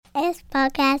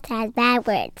podcast has bad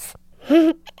words.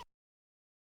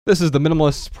 This is the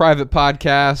Minimalist Private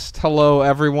Podcast. Hello,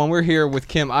 everyone. We're here with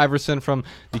Kim Iverson from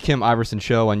The Kim Iverson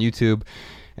Show on YouTube.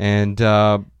 And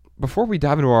before we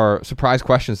dive into our surprise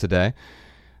questions today,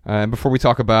 and before we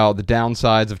talk about the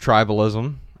downsides of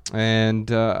tribalism, and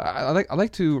I'd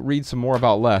like to read some more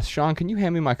about less. Sean, can you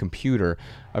hand me my computer?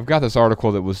 I've got this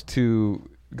article that was too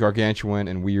gargantuan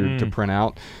and weird to print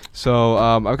out. So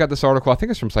I've got this article, I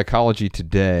think it's from Psychology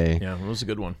Today. Yeah, it was a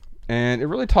good one. And it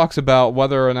really talks about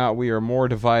whether or not we are more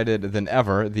divided than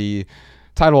ever. The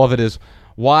title of it is,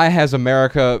 Why Has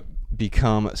America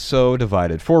Become So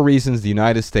Divided? 4 reasons the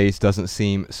United States doesn't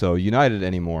seem so united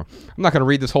anymore. I'm not going to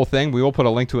read this whole thing. We will put a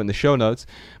link to it in the show notes.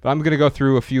 But I'm going to go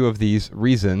through a few of these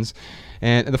reasons.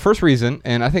 And the first reason,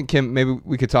 and I think, Kim, maybe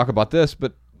we could talk about this,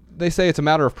 but they say it's a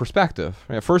matter of perspective.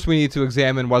 First, we need to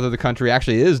examine whether the country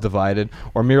actually is divided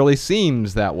or merely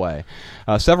seems that way.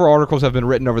 Several articles have been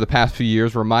written over the past few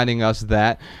years reminding us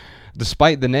that,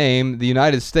 despite the name, the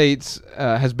United States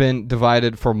has been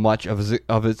divided for much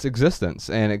of its existence.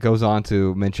 And it goes on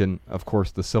to mention, of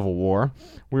course, the Civil War.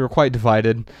 We were quite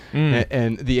divided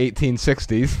in the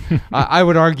 1860s. I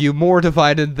would argue more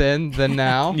divided than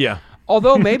now. Yeah.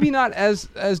 Although maybe not as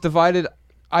divided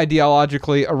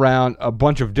ideologically around a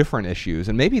bunch of different issues.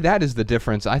 And maybe that is the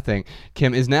difference, I think,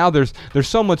 Kim, is now there's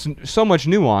so much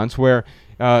nuance where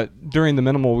during the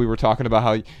minimal we were talking about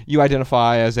how you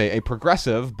identify as a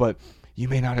progressive, but you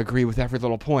may not agree with every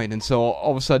little point. And so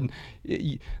all of a sudden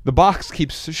the box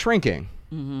keeps shrinking,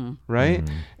 right?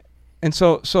 And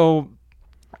so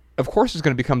of course it's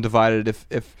going to become divided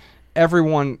if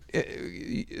everyone,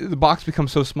 the box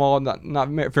becomes so small, not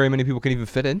very many people can even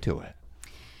fit into it.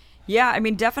 Yeah, I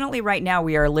mean, definitely right now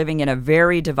we are living in a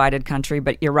very divided country,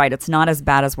 but you're right. It's not as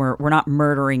bad as we're not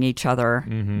murdering each other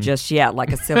just yet,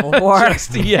 like a civil war.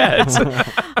 Just yet.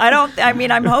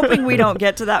 I'm hoping we don't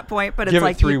get to that point, but it's Give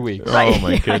like it 3 weeks. Oh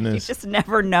my goodness. You just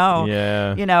never know.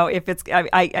 Yeah. You know, if it's,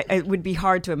 it would be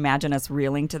hard to imagine us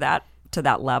reeling to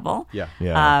that level.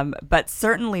 Yeah. But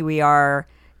certainly we are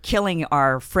killing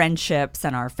our friendships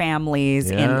and our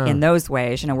families in those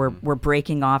ways. You know, we're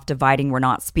breaking off, dividing. We're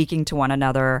not speaking to one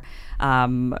another.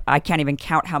 I can't even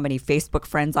count how many Facebook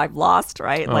friends I've lost.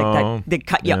 Right, like that they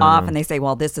cut you off and they say,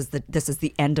 "Well, this is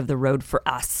the end of the road for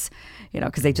us." You know,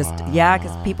 because they just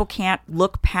because people can't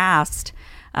look past.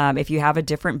 If you have a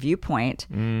different viewpoint,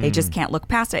 they just can't look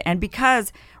past it. And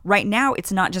because right now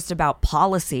it's not just about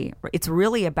policy, it's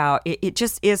really about it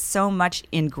just is so much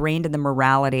ingrained in the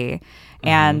morality.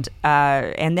 And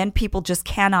then people just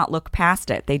cannot look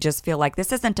past it. They just feel like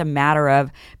this isn't a matter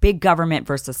of big government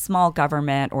versus small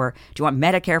government, or do you want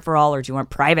Medicare for all, or do you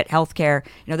want private health care?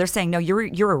 You know, they're saying, no, you're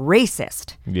a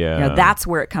racist. Yeah. You know, that's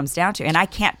where it comes down to. And I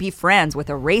can't be friends with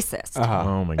a racist.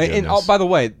 Oh my goodness. And by the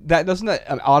way, that doesn't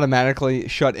automatically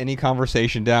shut any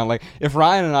conversation down. Like if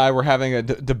Ryan and I were having a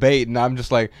debate and I'm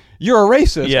just like, you're a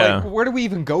racist. Yeah. Like, where do we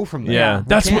even go from there? Yeah,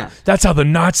 that's how the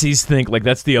Nazis think. Like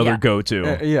that's the other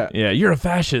go-to. Yeah, you're a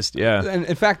fascist. Yeah, and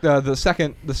in fact, the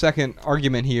second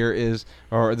argument here is,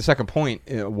 or the second point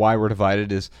why we're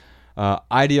divided is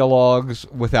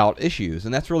ideologues without issues,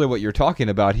 and that's really what you're talking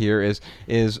about here.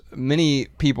 Is many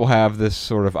people have this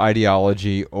sort of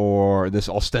ideology or this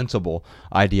ostensible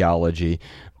ideology,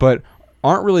 but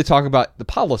aren't really talking about the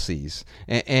policies.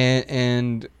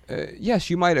 And yes,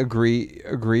 you might agree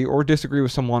or disagree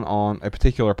with someone on a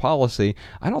particular policy.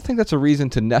 I don't think that's a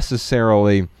reason to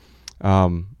necessarily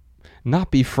not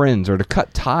be friends or to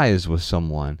cut ties with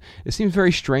someone. It seems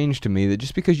very strange to me that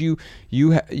just because you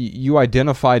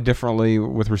identify differently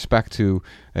with respect to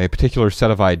a particular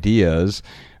set of ideas,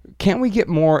 can't we get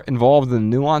more involved in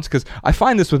nuance? Because I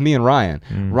find this with me and Ryan.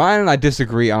 Ryan and I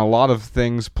disagree on a lot of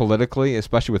things politically,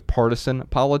 especially with partisan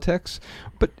politics.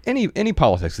 But any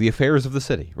politics, the affairs of the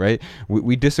city, right?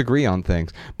 We disagree on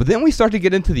things. But then we start to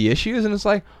get into the issues, and it's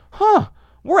like,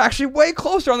 we're actually way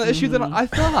closer on the issue than I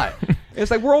thought. It's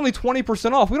like we're only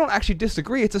 20% off. We don't actually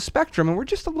disagree. It's a spectrum, and we're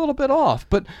just a little bit off.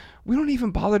 But we don't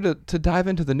even bother to dive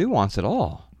into the nuance at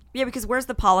all. Yeah, because where's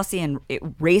the policy in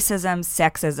racism,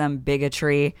 sexism,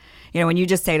 bigotry? You know, when you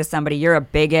just say to somebody, you're a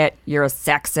bigot, you're a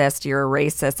sexist, you're a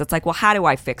racist, it's like, well, how do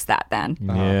I fix that then?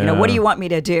 Yeah. You know, what do you want me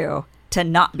to do to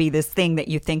not be this thing that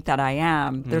you think that I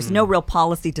am? There's no real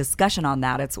policy discussion on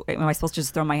that. Am I supposed to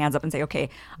just throw my hands up and say, okay,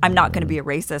 I'm not going to be a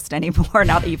racist anymore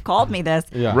now that you've called me this?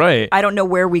 Yeah. Right. I don't know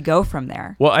where we go from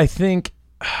there. Well, I think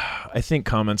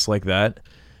comments like that,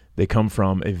 they come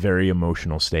from a very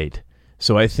emotional state.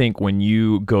 So I think when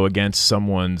you go against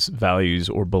someone's values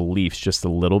or beliefs just a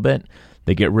little bit,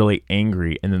 they get really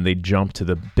angry and then they jump to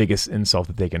the biggest insult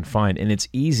that they can find. And it's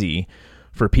easy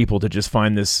for people to just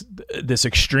find this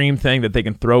extreme thing that they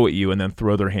can throw at you and then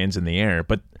throw their hands in the air.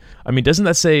 But I mean, doesn't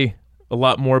that say a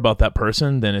lot more about that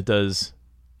person than it does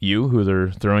you, who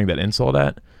they're throwing that insult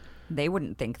at? They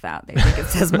wouldn't think that. They think it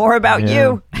says more about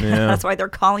you. Yeah. That's why they're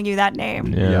calling you that name.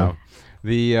 Yeah.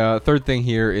 The third thing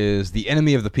here is the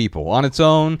enemy of the people. On its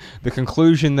own, the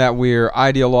conclusion that we're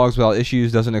ideologues without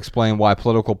issues doesn't explain why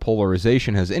political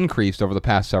polarization has increased over the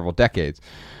past several decades.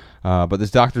 But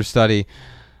this doctor's study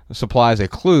supplies a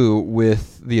clue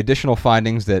with the additional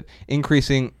findings that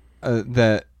increasingly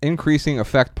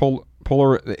affect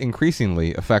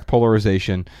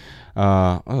polarization.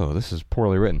 This is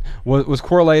poorly written. Was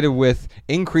correlated with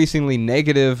increasingly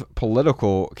negative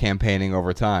political campaigning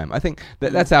over time. I think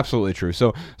that's absolutely true.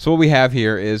 So what we have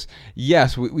here is,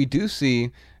 yes, we do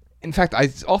see. In fact, I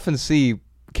often see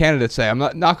candidates say, "I'm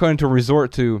not going to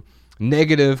resort to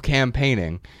negative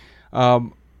campaigning,"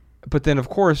 but then, of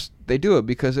course, they do it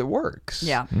because it works.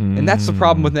 Yeah. And that's the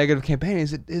problem with negative campaigning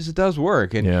is it does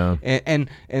work. And,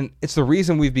 and it's the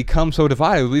reason we've become so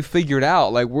divided. We've figured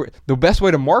out the best way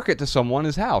to market to someone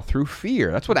is how? Through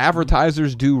fear. That's what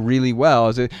advertisers do really well,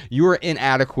 is that you are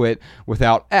inadequate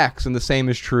without X. And the same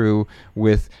is true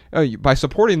with by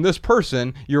supporting this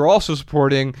person, you're also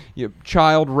supporting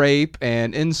child rape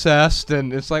and incest.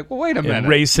 And it's like, well, wait a minute. And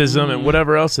racism and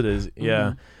whatever else it is.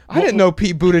 Yeah. I didn't know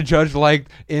Pete Buttigieg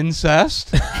liked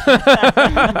incest.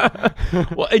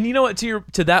 Well, and you know what?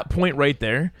 To that point right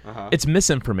there, it's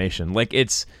misinformation. Like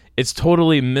it's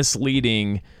totally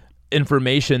misleading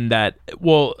information. That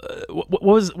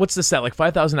what's the stat? Like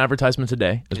 5,000 advertisements a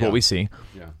day is what we see.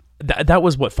 Yeah. That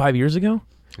was what, 5 years ago?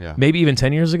 Yeah. Maybe even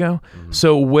 10 years ago. Mm-hmm.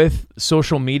 So with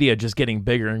social media just getting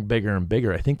bigger and bigger and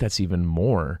bigger, I think that's even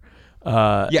more.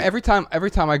 Every time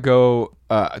I go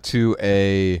to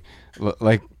a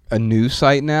news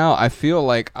site now, I feel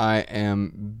like I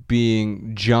am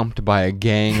being jumped by a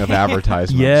gang of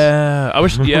advertisements. Yeah, I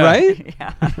wish. Yeah, right?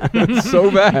 Yeah. It's so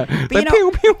bad. Like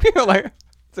pew pew pew. Like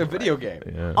it's a video game.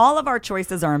 Yeah. All of our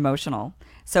choices are emotional.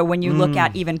 So when you look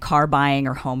at even car buying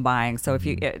or home buying, so if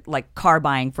you like car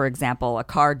buying, for example, a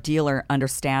car dealer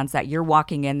understands that you're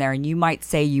walking in there and you might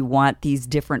say you want these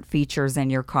different features in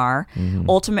your car.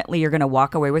 Ultimately, you're going to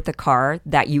walk away with a car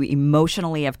that you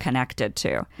emotionally have connected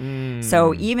to.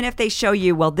 So even if they show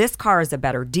you, well, this car is a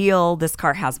better deal, this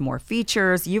car has more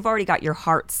features, you've already got your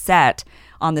heart set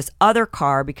on this other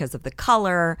car because of the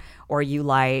color, or you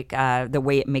like the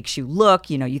way it makes you look.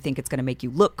 You think it's going to make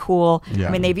you look cool. Yeah.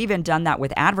 I mean, they've even done that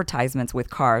with advertisements with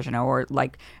cars, or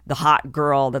like the hot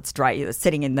girl that's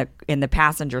sitting in the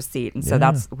passenger seat, and so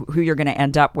that's who you're going to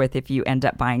end up with if you end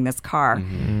up buying this car.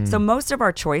 So most of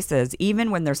our choices, even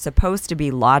when they're supposed to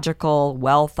be logical,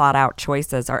 well thought out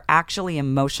choices, are actually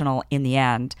emotional in the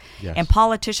end. Yes. And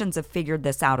politicians have figured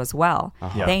this out as well.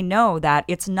 They know that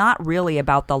it's not really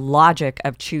about the logic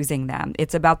of choosing them.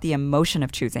 It's about the emotion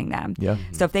of choosing them. Yeah.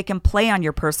 So if they can play on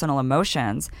your personal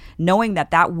emotions, knowing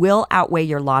that will outweigh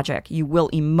your logic, you will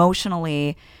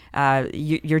emotionally,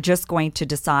 you're just going to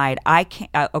decide,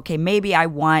 maybe I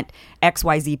want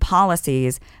XYZ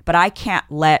policies, but I can't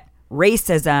let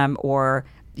racism or,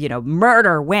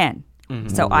 murder win.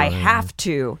 So I have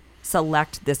to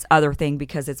select this other thing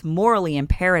because it's morally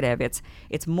imperative.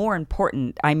 It's more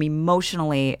important. I'm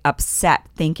emotionally upset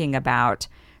thinking about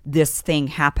this thing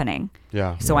happening.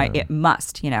 Yeah. So it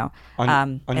must,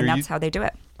 and that's how they do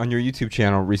it. On your YouTube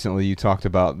channel recently, you talked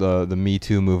about the Me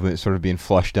Too movement sort of being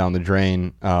flushed down the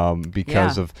drain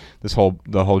because of the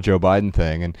whole Joe Biden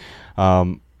thing. And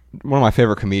one of my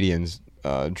favorite comedians,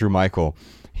 Drew Michael,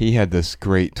 he had this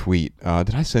great tweet.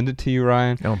 Did I send it to you,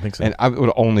 Ryan? I don't think so. And I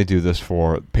would only do this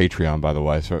for Patreon, by the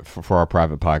way, for our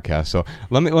private podcast. So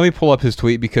let me pull up his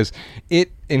tweet because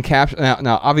it encapsulates.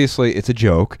 Now, obviously, it's a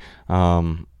joke.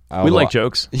 We like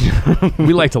jokes.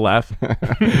 We like to laugh.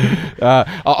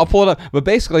 I'll pull it up. But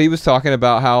basically, he was talking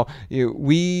about how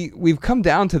we've come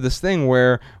down to this thing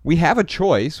where we have a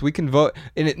choice. We can vote.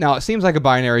 Now, it seems like a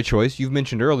binary choice. You've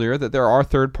mentioned earlier that there are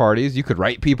third parties. You could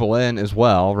write people in as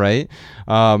well, right?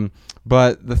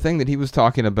 But the thing that he was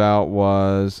talking about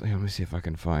was... let me see if I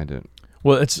can find it.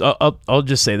 Well, I'll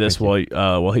just say this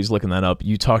while he's looking that up.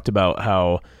 You talked about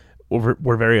how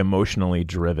we're very emotionally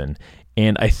driven.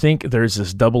 And I think there's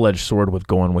this double-edged sword with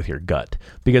going with your gut,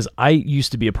 because I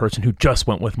used to be a person who just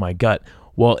went with my gut.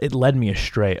 Well, it led me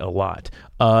astray a lot.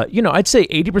 I'd say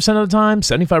 80% of the time,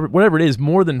 75%, whatever it is,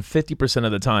 more than 50%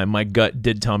 of the time, my gut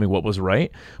did tell me what was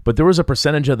right. But there was a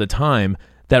percentage of the time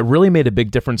that really made a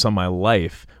big difference on my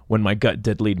life when my gut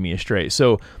did lead me astray.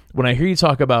 So when I hear you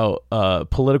talk about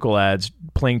political ads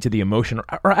playing to the emotion,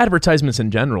 or advertisements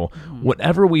in general,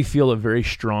 whenever we feel a very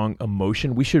strong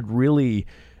emotion, we should really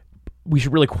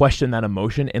really question that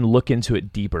emotion and look into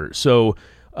it deeper. So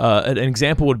an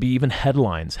example would be even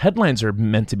headlines. Headlines are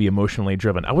meant to be emotionally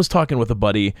driven. I was talking with a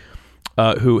buddy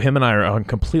who him and I are on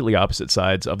completely opposite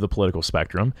sides of the political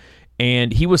spectrum,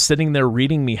 and he was sitting there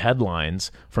reading me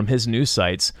headlines from his news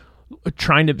sites,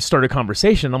 trying to start a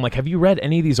conversation. I'm like, have you read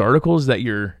any of these articles that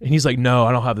you're... And he's like, no,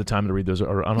 I don't have the time to read those,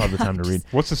 or I don't have the time to read.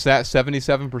 What's the stat?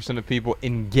 77% of people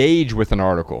engage with an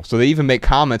article. So they even make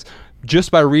comments just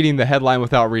by reading the headline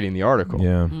without reading the article.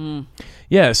 Yeah.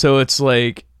 Yeah, so it's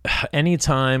like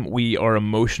anytime we are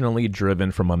emotionally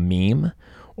driven from a meme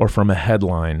or from a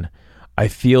headline, I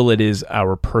feel it is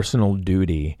our personal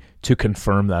duty to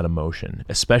confirm that emotion,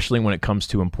 especially when it comes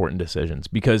to important decisions,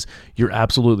 because you're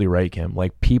absolutely right, Kim.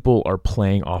 Like, people are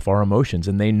playing off our emotions,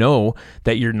 and they know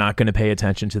that you're not going to pay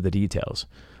attention to the details.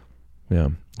 Yeah.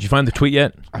 Did you find the tweet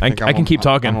yet? I can keep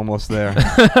talking. I'm almost there. No,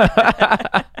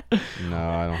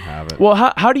 I don't have it. Well,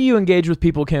 how do you engage with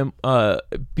people, Kim?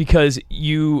 Because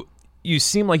you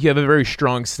seem like you have a very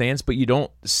strong stance, but you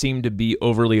don't seem to be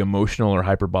overly emotional or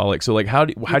hyperbolic. So, like, how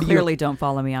do you clearly don't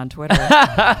follow me on Twitter?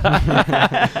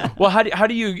 Well, how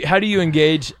do you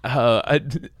engage?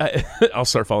 I'll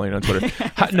start following you on Twitter.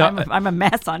 I'm a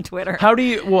mess on Twitter. How do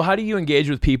you engage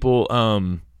with people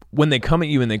when they come at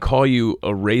you and they call you a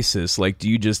racist? Like, do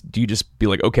you just be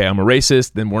like, okay, I'm a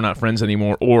racist, then we're not friends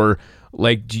anymore, or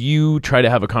like, do you try to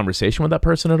have a conversation with that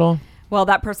person at all? Well,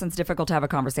 that person's difficult to have a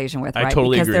conversation with, right? I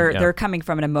totally because agree. They're coming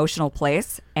from an emotional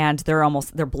place, and they're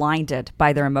blinded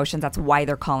by their emotions. That's why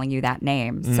they're calling you that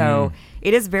name. So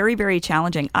it is very, very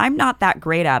challenging. I'm not that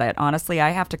great at it, honestly.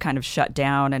 I have to kind of shut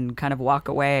down and kind of walk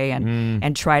away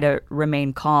and try to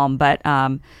remain calm. But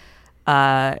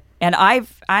and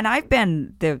I've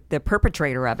been the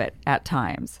perpetrator of it at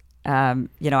times.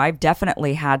 I've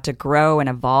definitely had to grow and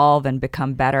evolve and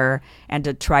become better, and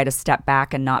to try to step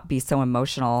back and not be so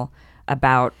emotional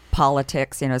about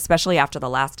politics, especially after the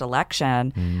last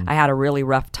election. I had a really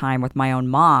rough time with my own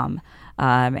mom,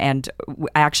 and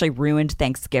I actually ruined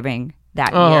Thanksgiving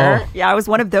that year. Yeah, I was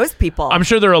one of those people. I'm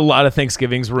sure there are a lot of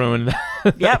Thanksgivings ruined.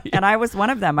 Yep, and I was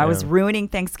one of them. I was ruining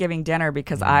Thanksgiving dinner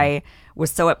because I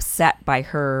was so upset by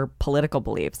her political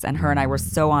beliefs, and her and I were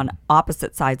so on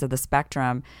opposite sides of the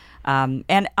spectrum.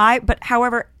 But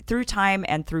however, through time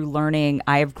and through learning,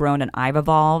 I have grown and I've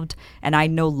evolved, and I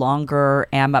no longer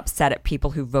am upset at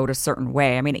people who vote a certain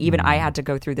way. I mean, even I had to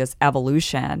go through this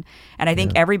evolution, and I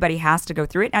think everybody has to go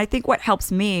through it. And I think what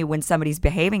helps me when somebody's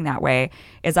behaving that way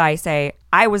is I say,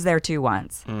 I was there too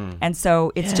once. And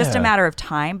so it's just a matter of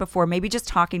time before maybe just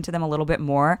talking to them a little bit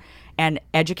more and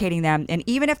educating them. And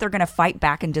even if they're going to fight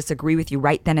back and disagree with you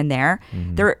right then and there,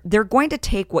 they're going to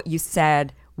take what you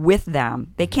said with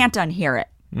them. They can't unhear it,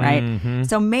 right?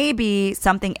 So maybe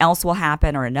something else will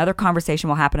happen, or another conversation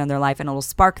will happen in their life, and it'll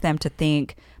spark them to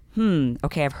think,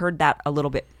 okay, I've heard that a little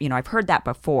bit, I've heard that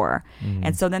before.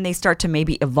 And so then they start to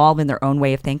maybe evolve in their own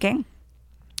way of thinking.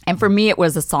 And for me, it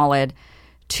was a solid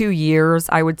 2 years,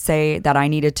 I would say, that I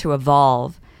needed to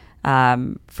evolve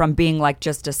from being like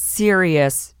just a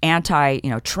serious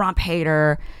Trump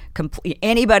hater.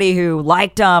 Anybody who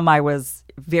liked him, I was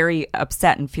very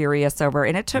upset and furious over.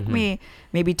 And it took me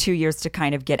maybe 2 years to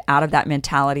kind of get out of that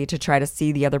mentality, to try to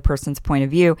see the other person's point of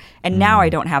view. And now I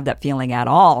don't have that feeling at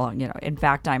all. In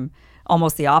fact, I'm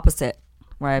almost the opposite,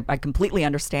 where I completely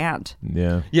understand.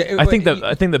 Yeah. I think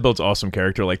that builds awesome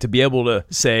character. Like, to be able to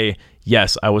say,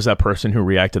 yes, I was that person who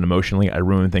reacted emotionally. I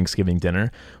ruined Thanksgiving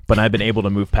dinner, but I've been able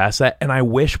to move past that. And I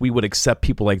wish we would accept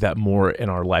people like that more in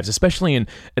our lives, especially in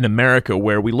America,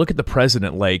 where we look at the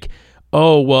president like,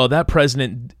 oh, well, that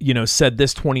president, said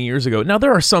this 20 years ago. Now,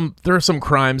 there are some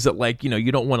crimes that, like,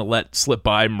 you don't want to let slip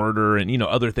by, murder and,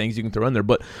 other things you can throw in there.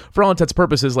 But for all intents and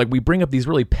purposes, like, we bring up these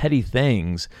really petty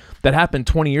things that happened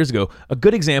 20 years ago. A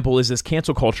good example is this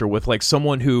cancel culture with, like,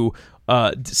 someone who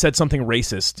said something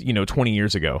racist, 20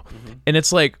 years ago. And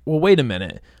it's like, well, wait a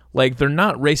minute. Like, they're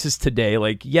not racist today.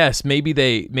 Like, yes, maybe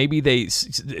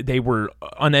they were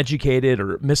uneducated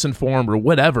or misinformed or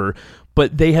whatever,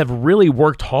 but they have really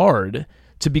worked hard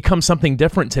to become something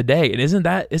different today. And isn't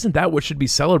that what should be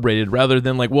celebrated, rather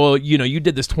than like, well, you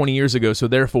did this 20 years ago, so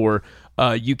therefore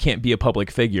you can't be a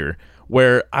public figure.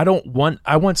 Where I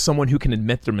want someone who can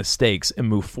admit their mistakes and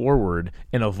move forward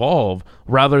and evolve,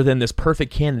 rather than this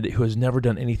perfect candidate who has never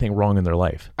done anything wrong in their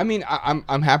life. I mean,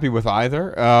 I'm happy with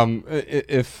either.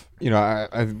 If we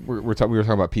were talking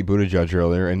about Pete Buttigieg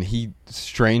earlier, and he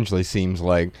strangely seems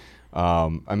like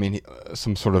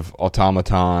some sort of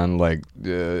automaton, like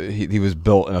he was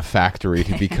built in a factory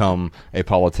to become a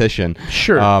politician.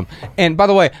 Sure. And by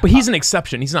the way, but he's an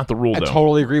exception. He's not the rule, though. I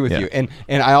totally agree with you. And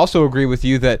I also agree with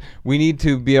you that we need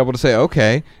to be able to say,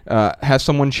 okay, has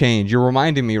someone changed? You're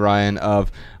reminding me, Ryan,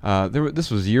 of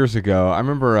this was years ago. I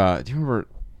remember. Do you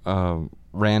remember?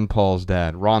 Rand Paul's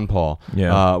dad, Ron Paul,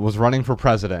 was running for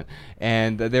president,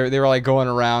 and they were like going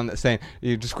around saying,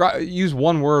 use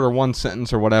one word or one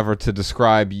sentence or whatever to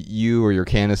describe you or your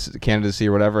candidacy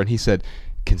or whatever, and he said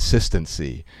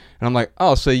consistency. And I'm like,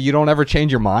 oh, so you don't ever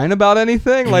change your mind about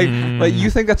anything? Like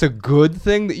you think that's a good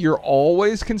thing that you're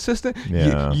always consistent?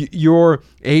 Yeah. Your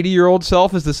 80-year-old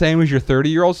self is the same as your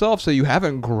 30-year-old self, so you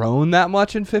haven't grown that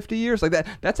much in 50 years? Like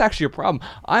that's actually a problem.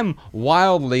 I'm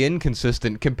wildly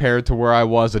inconsistent compared to where I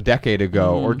was a decade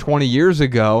ago or 20 years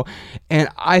ago, and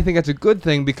I think that's a good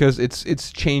thing because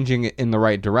it's changing in the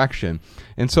right direction.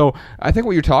 And so I think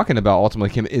what you're talking about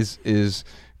ultimately, Kim, is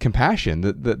compassion.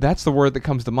 That's the word that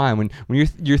comes to mind when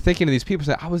you're thinking of these people.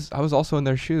 Say, I was also in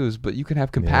their shoes, but you can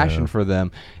have compassion for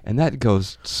them, and that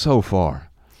goes so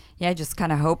far. Yeah, I just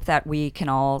kind of hope that we can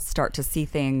all start to see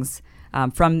things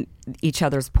from each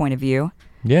other's point of view,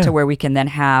 to where we can then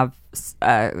have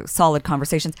solid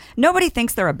conversations. Nobody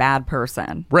thinks they're a bad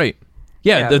person, right?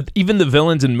 Yeah, even the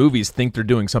villains in movies think they're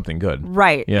doing something good.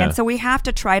 Right. Yeah. And so we have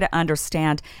to try to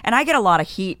understand. And I get a lot of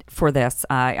heat for this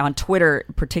on Twitter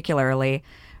particularly,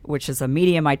 which is a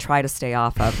medium I try to stay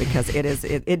off of because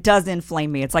it does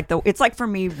inflame me. It's like for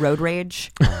me road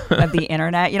rage of the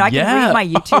internet. I can read my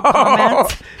YouTube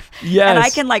comments. Yes. And I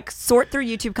can sort through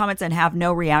YouTube comments and have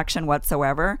no reaction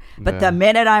whatsoever. But the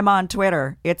minute I'm on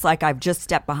Twitter, it's like I've just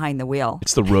stepped behind the wheel.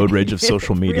 It's the road rage of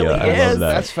social media. Really I love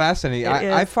that. That's fascinating.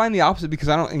 I find the opposite because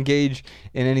I don't engage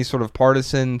in any sort of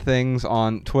partisan things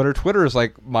on Twitter. Twitter is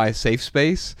like my safe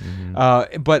space.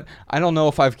 But I don't know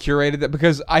if I've curated that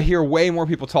because I hear way more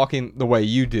people talking the way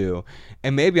you do.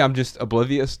 And maybe I'm just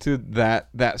oblivious to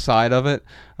that side of it.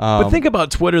 But think about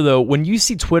Twitter, though. When you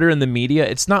see Twitter in the media,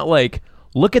 it's not like,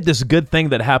 look at this good thing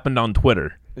that happened on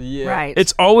Twitter. Yeah. Right.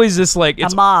 It's always this a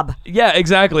mob. Yeah,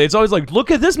 exactly. It's always like,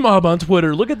 look at this mob on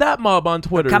Twitter. Look at that mob on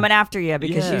Twitter. They're coming after you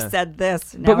because you said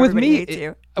this. Now but with me, hates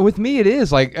you. With me, it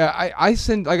is like I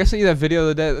sent you that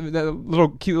video the other day,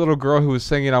 that cute little girl who was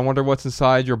singing, "I wonder what's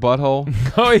inside your butthole."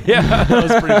 Oh yeah, that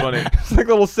was pretty funny. It's like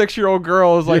a little 6-year-old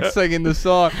girl was singing the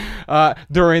song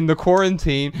during the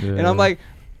quarantine, and I'm like,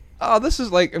 oh, this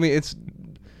is it's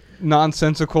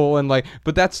nonsensical and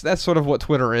but that's sort of what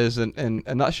Twitter is in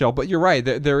a nutshell. But you're right,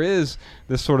 there is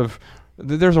this sort of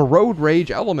there's a road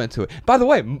rage element to it. By the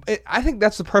way, I think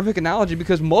that's the perfect analogy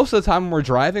because most of the time when we're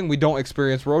driving, we don't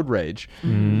experience road rage.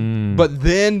 But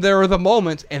then there are the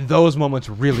moments, and those moments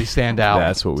really stand out.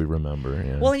 That's what we remember.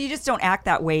 Yeah. Well, and you just don't act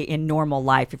that way in normal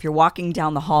life. If you're walking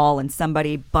down the hall and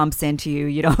somebody bumps into you,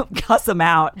 you don't cuss them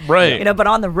out. Right. But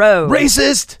on the road.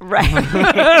 Racist! Right.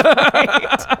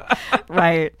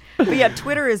 Right. But yeah,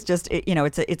 Twitter is just,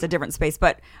 it's a different space.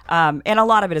 But, and a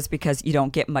lot of it is because you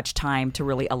don't get much time to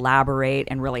really elaborate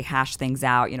and really hash things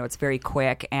out. It's very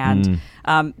quick. And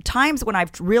times when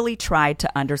I've really tried to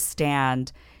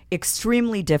understand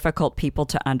extremely difficult people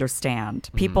to understand,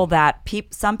 people that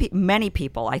many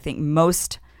people, I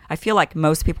feel like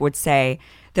most people would say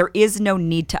there is no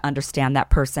need to understand that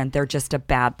person. They're just a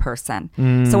bad person.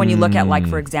 So when you look at,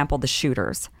 for example, the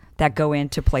shooters that go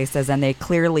into places and they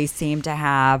clearly seem to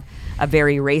have a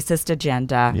very racist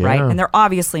agenda, right? And they're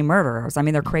obviously murderers. I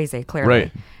mean, they're crazy, clearly.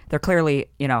 Right. They're clearly,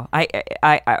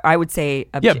 I would say...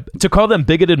 to call them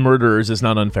bigoted murderers is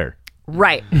not unfair.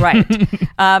 Right.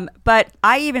 But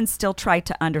I even still try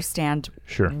to understand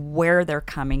where they're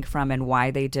coming from and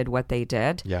why they did what they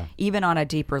did, even on a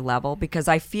deeper level, because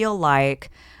I feel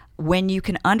like when you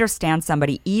can understand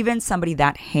somebody, even somebody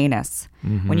that heinous,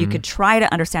 when you could try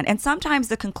to understand, and sometimes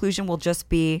the conclusion will just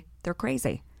be they're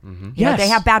crazy. They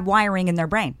have bad wiring in their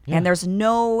brain, and there's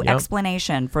no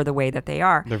explanation for the way that they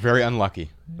are. They're very unlucky.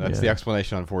 That's the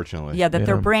explanation, unfortunately. Yeah, that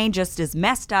their brain just is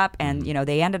messed up, and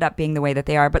they ended up being the way that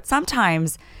they are. But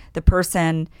sometimes the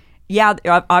person,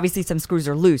 obviously some screws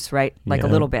are loose, right? A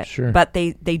little bit. Sure. But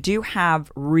they do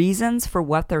have reasons for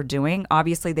what they're doing.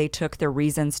 Obviously, they took their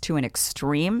reasons to an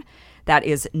extreme that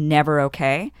is never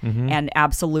okay and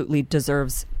absolutely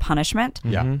deserves punishment.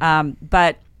 Yeah.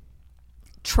 But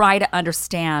try to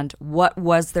understand what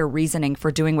was their reasoning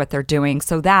for doing what they're doing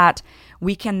so that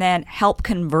we can then help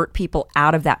convert people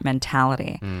out of that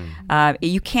mentality.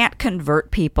 You can't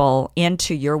convert people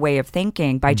into your way of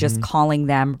thinking by just calling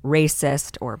them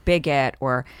racist or bigot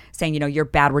or saying, you're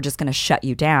bad, we're just going to shut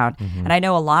you down. And I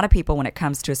know a lot of people, when it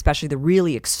comes to especially the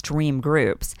really extreme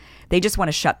groups, they just want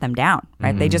to shut them down,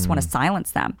 right? They just want to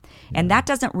silence them. And that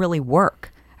doesn't really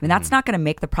work. I mean, that's not going to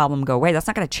make the problem go away. That's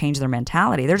not going to change their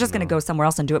mentality. They're just going to go somewhere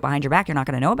else and do it behind your back. You're not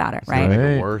going to know about it, right? It's going to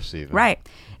make it worse even. Right.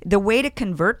 The way to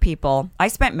convert people, I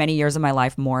spent many years of my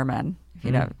life Mormon,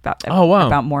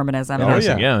 about Mormonism. Oh,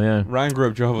 yeah. Yeah. Ryan grew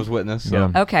up Jehovah's Witness. So.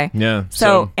 Yeah. Okay. Yeah.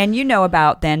 So, and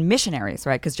about then missionaries,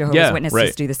 right? Because Jehovah's Witnesses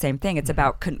right. do the same thing. It's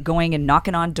about going and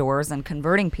knocking on doors and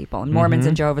converting people. And Mormons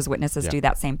and Jehovah's Witnesses do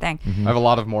that same thing. I have a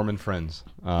lot of Mormon friends.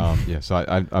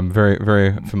 So I'm very,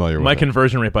 very familiar with it. My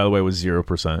conversion rate, by the way, was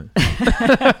 0%.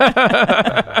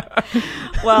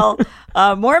 Well,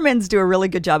 Mormons do a really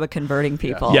good job of converting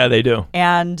people. Yeah, they do.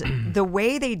 And the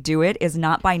way they do it is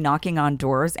not by knocking on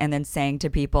doors and then saying to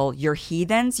people, you're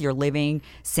heathens, you're living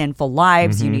sinful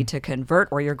lives, you need to convert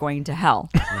or you're going to hell.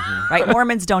 Right?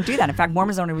 Mormons don't do that. In fact,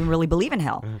 Mormons don't even really believe in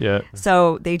hell. Yeah.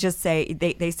 So they just say,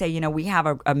 they say, we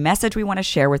have a message we want to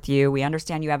share with you. We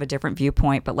understand you have a different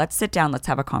viewpoint, but let's sit down, let's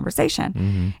have a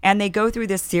conversation. And they go through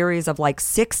this series of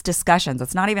 6 discussions.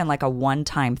 It's not even like a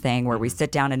one-time thing where we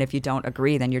sit down and if you don't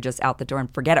agree, then you're just out the door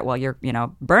and forget it. Well, you're,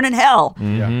 burn in hell.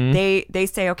 They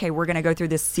say, okay, we're going to go through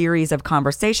this series of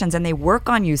conversations and they work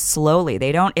on you slowly.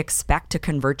 They don't expect to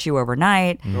convert you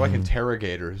overnight. They're like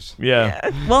interrogators.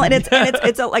 Yeah. Well, and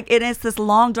it's this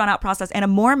long drawn out process. And a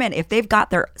Mormon, if they've got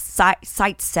their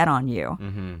sights set on you,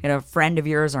 a friend of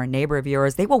yours or a neighbor of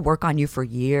yours, they will work on you for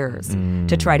years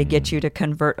to try to get you to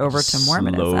convert over to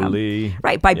Mormonism. Slowly.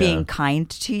 Right. By being kind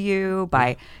to you,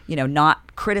 by,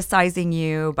 not criticizing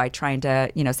you, by trying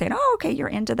to, saying, oh, okay, you're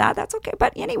into that. That's okay.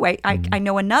 But anyway, I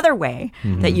know another way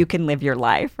that you can live your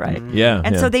life. Right. Yeah.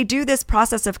 And so they do this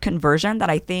process of conversion that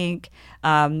I think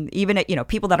even,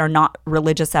 people that are not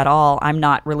religious at all, I'm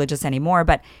not religious anymore,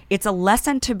 but it's a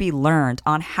lesson to be learned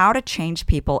on how to change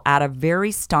people out of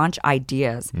very staunch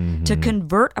ideas. To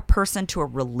convert a person to a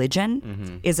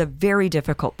religion is a very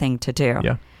difficult thing to do.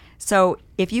 Yeah. So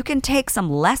if you can take some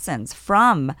lessons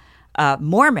from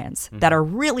Mormons that are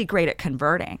really great at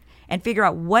converting and figure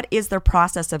out what is their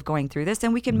process of going through this,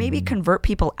 and we can maybe convert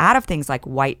people out of things like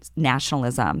white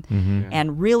nationalism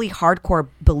and really hardcore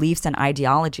beliefs and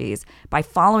ideologies by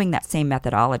following that same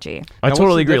methodology. I Now,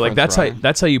 totally what's the agree. difference,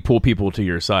 That's how you pull people to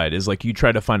your side. Is you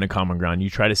try to find a common ground. You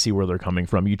try to see where they're coming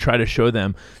from. You try to show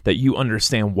them that you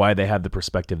understand why they have the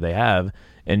perspective they have.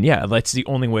 And that's the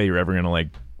only way you're ever gonna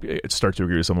start to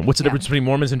agree with someone. What's the difference between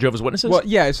Mormons and Jehovah's Witnesses? Well,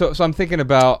 yeah. So I'm thinking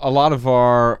about a lot of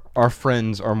our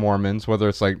friends are Mormons, whether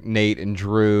it's like Nate and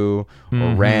Drew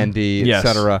or Randy,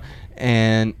 etc.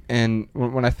 And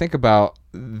when I think about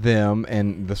them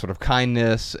and the sort of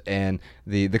kindness and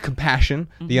the compassion,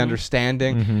 the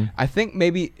understanding, I think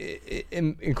maybe,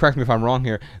 and correct me if I'm wrong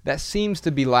here, that seems to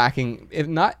be lacking, if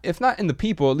not in the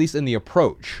people, at least in the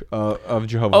approach of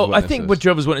Jehovah's Witnesses. I think with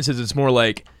Jehovah's Witnesses, it's more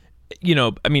like,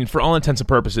 for all intents and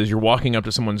purposes, you're walking up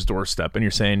to someone's doorstep and you're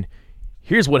saying,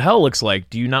 here's what hell looks like.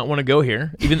 Do you not want to go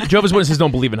here? Even Jehovah's Witnesses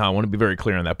don't believe in hell. I want to be very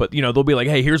clear on that. But, they'll be like,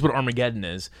 hey, here's what Armageddon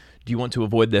is. Do you want to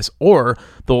avoid this? Or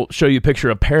they'll show you a picture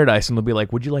of paradise and they'll be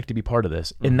like, would you like to be part of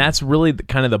this? And that's really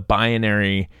kind of the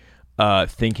binary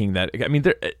thinking that,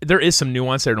 there is some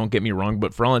nuance there, don't get me wrong,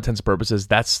 but for all intents and purposes,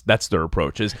 that's their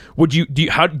approach is, do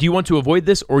you want to avoid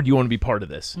this or do you want to be part of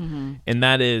this? And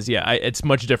that is, it's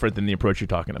much different than the approach you're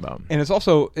talking about. And it's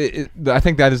also, I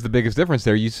think that is the biggest difference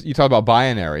there. You talk about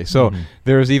binary. So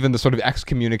there's even the sort of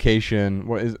excommunication,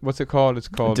 what's it called? It's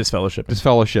called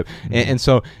disfellowship. And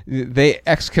so they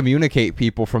excommunicate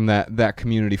people from that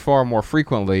community far more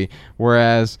frequently,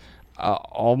 whereas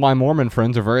all my Mormon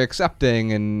friends are very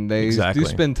accepting, and they do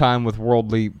spend time with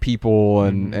worldly people,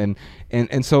 and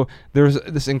so there's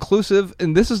this inclusive,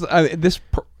 and this is I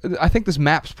think this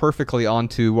maps perfectly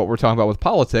onto what we're talking about with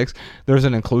politics. There's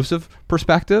an inclusive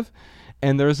perspective,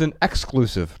 and there's an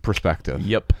exclusive perspective.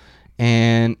 Yep.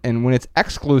 And when it's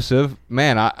exclusive,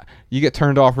 man, you get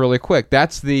turned off really quick.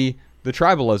 That's the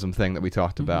tribalism thing that we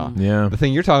talked about. Yeah. The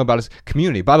thing you're talking about is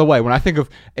community. By the way, when I think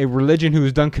of a religion who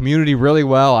has done community really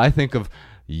well, I think of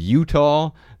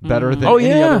Utah better than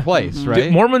any other place, right?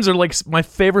 Dude, Mormons are my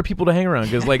favorite people to hang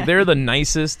around because they're the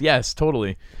nicest. Yes,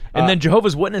 totally. And then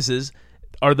Jehovah's Witnesses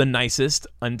are the nicest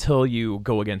until you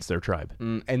go against their tribe.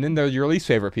 And then they're your least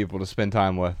favorite people to spend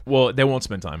time with. Well, they won't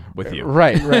spend time with you.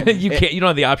 Right. You can't. You don't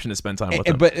have the option to spend time with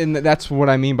them. But that's what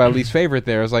I mean by least favorite.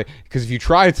 There is like, because if you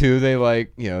try to, they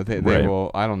like, they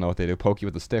will. I don't know what they do, poke you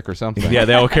with a stick or something. Yeah,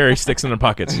 they all carry sticks in their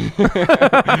pockets.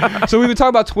 So we've been talking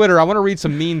about Twitter. I want to read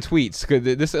some mean tweets.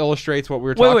 This illustrates what we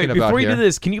were talking about. Before here. you do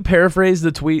this, can you paraphrase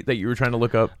the tweet that you were trying to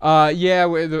look up?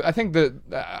 Yeah, I think that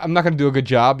I'm not going to do a good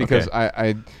job because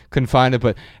I couldn't find it.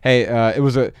 But hey,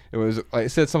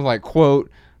 it said something like,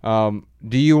 quote,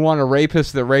 do you want a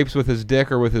rapist that rapes with his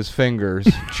dick or with his fingers?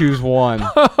 Choose one.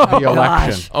 The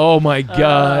election. Oh my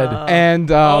God. And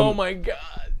oh my God.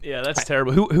 Yeah, that's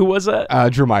terrible. Who was that?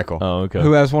 Drew Michael. Oh, okay.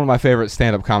 Who has one of my favorite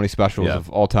stand-up comedy specials of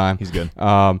all time. He's good.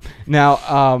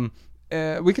 Now,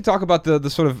 we could talk about the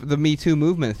sort of the Me Too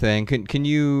movement thing. Can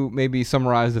you maybe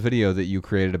summarize the video that you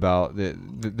created about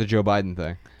the Joe Biden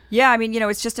thing? Yeah, I mean,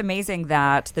 it's just amazing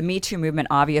that the Me Too movement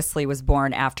obviously was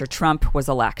born after Trump was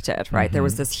elected, right? Mm-hmm. There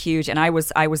was this huge, and I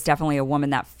was definitely a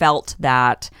woman that felt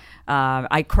that.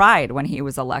 I cried when he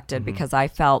was elected because I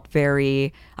felt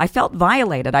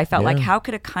violated. I felt like, how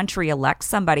could a country elect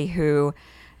somebody who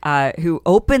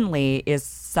openly is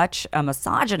such a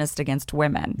misogynist against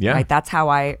women? Yeah. Right? That's how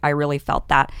I really felt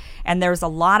that. And there's a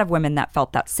lot of women that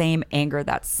felt that same anger,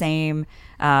 that same,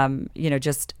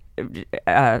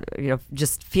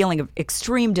 just feeling of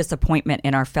extreme disappointment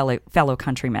in our fellow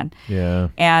countrymen. Yeah.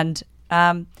 And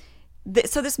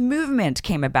so this movement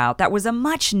came about that was a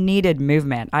much needed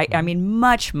movement. I mean,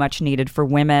 much needed for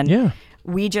women. Yeah.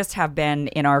 We just have been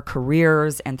in our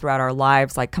careers and throughout our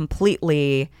lives, like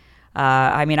completely.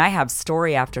 I have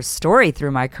story after story through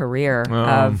my career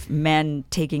of men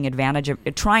trying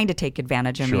to take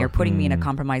advantage of me or putting me in a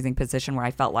compromising position where I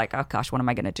felt like, oh gosh, what am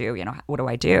I going to do? What do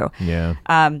I do? Yeah.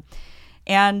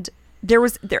 And there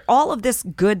was all of this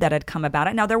good that had come about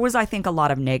it. Now there was, I think, a lot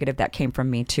of negative that came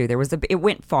from Me Too. It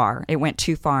went far. It went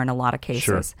too far in a lot of cases.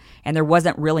 Sure. And there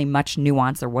wasn't really much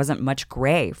nuance. There wasn't much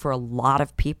gray for a lot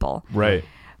of people. Right.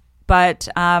 But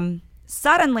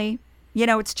suddenly,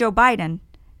 it's Joe Biden.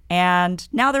 And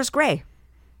now there's gray.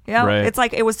 Right. It's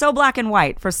like it was so black and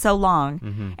white for so long.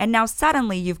 Mm-hmm. And now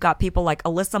suddenly you've got people like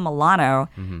Alyssa Milano,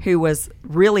 who was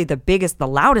really the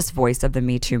loudest voice of the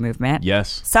Me Too movement.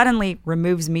 Yes. Suddenly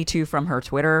removes Me Too from her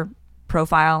Twitter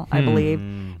profile, I believe.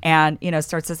 And,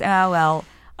 starts to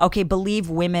say, believe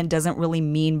women doesn't really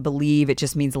mean believe. It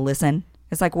just means listen.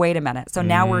 It's like, wait a minute. So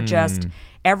now we're just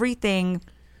everything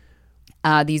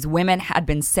these women had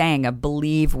been saying of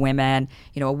believe women,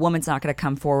 a woman's not going to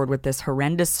come forward with this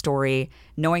horrendous story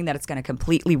knowing that it's going to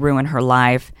completely ruin her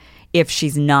life if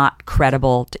she's not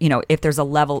credible. If there's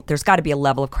got to be a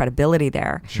level of credibility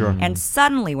there. Sure. And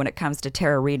suddenly when it comes to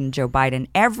Tara Reade and Joe Biden,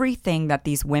 everything that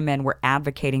these women were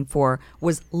advocating for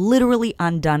was literally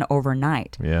undone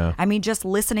overnight. Yeah. I mean, just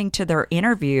listening to their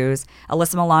interviews,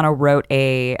 Alyssa Milano wrote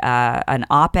an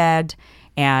op-ed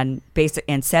and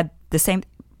said the same.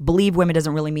 Believe women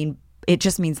doesn't really mean, it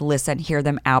just means listen, hear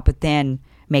them out, but then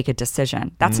make a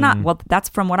decision. That's that's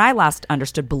from what I last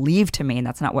understood believe to mean.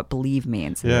 That's not what believe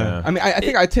means. Yeah. I mean, I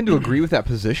think I tend to agree with that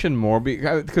position more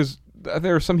because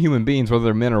there are some human beings, whether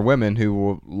they're men or women, who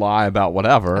will lie about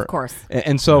whatever. Of course.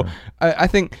 And so I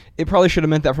think it probably should have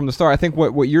meant that from the start. I think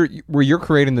where you're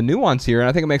creating the nuance here, and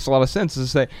I think it makes a lot of sense,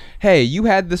 is to say, hey, you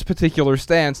had this particular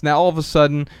stance. Now all of a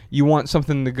sudden you want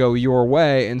something to go your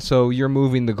way, and so you're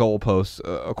moving the goalposts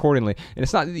accordingly. And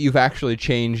it's not that you've actually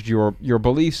changed your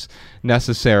beliefs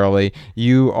necessarily.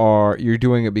 You're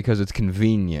doing it because it's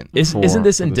convenient. Isn't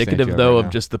this indicative though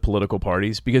of just the political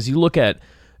parties? Because you look at,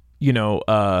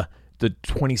 the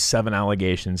 27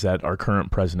 allegations that our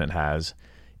current president has,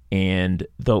 and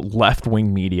the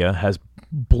left-wing media has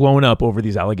blown up over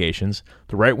these allegations.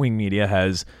 The right-wing media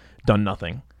has done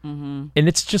nothing. Mm-hmm. And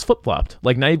it's just flip-flopped.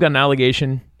 Like now you've got an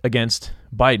allegation against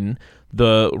Biden.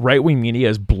 The right-wing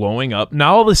media is blowing up.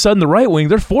 Now all of a sudden the right-wing,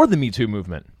 they're for the Me Too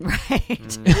movement.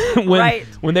 Right.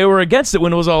 When they were against it,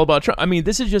 when it was all about Trump. I mean,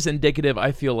 this is just indicative,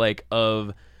 I feel like,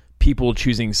 of people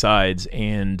choosing sides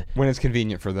and when it's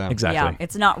convenient for them. Exactly. Yeah,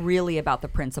 it's not really about the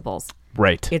principles.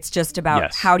 Right. It's just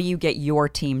about how do you get your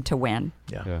team to win.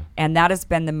 Yeah. And that has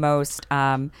been the most,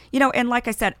 and like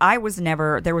I said, there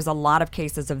was a lot of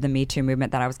cases of the Me Too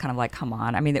movement that I was kind of like, come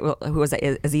on. I mean, who was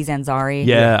it? Aziz Ansari?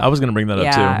 Yeah, I was going to bring that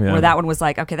up too. Yeah. Where that one was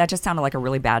like, okay, that just sounded like a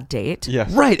really bad date.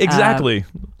 Yes. Right, exactly.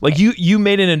 Like you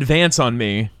made an advance on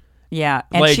me. Yeah,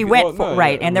 and she went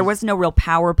and there was no real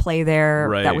power play there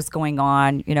that was going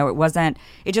on.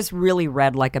 It just really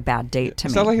read like a bad date to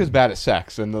me. It sounds like he was bad at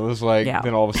sex, and it was like,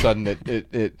 then all of a sudden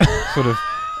it sort of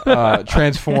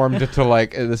transformed to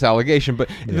like this allegation. But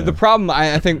the problem,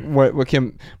 I think, what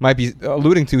Kim might be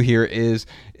alluding to here is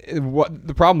what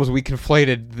the problem was. We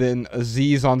conflated then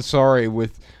Aziz Ansari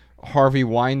with Harvey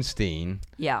Weinstein.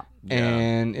 Yeah.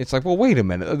 And it's like, well, wait a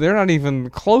minute. They're not even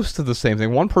close to the same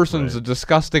thing. One person's a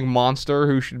disgusting monster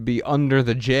who should be under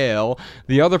the jail.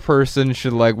 The other person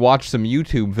should like watch some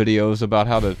YouTube videos about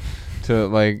how to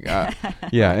like,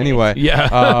 anyway.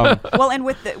 Yeah. Well, and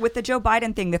with the Joe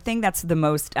Biden thing, the thing that's the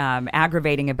most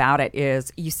aggravating about it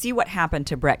is you see what happened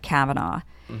to Brett Kavanaugh,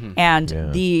 and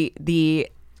the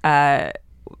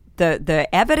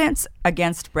evidence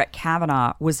against Brett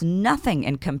Kavanaugh was nothing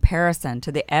in comparison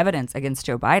to the evidence against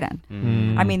Joe Biden.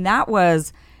 I mean, that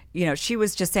was, she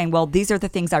was just saying, well, these are the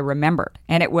things I remembered.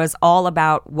 And it was all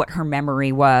about what her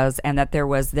memory was, and that there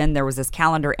was this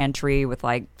calendar entry with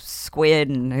like Squid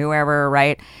and whoever,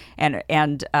 right?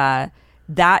 And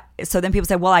so then people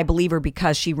say, well, I believe her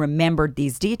because she remembered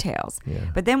these details.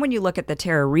 Yeah. But then when you look at the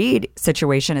Tara Reid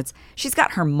situation, she's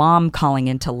got her mom calling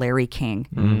into Larry King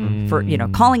for,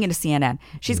 calling into CNN.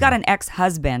 She's got an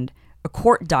ex-husband, a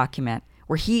court document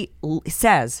where he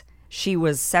says she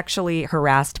was sexually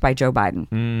harassed by Joe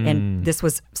Biden. And this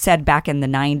was said back in the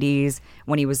 90s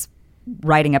when he was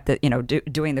writing up the,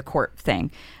 doing the court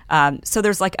thing. So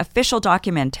there's like official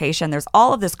documentation. There's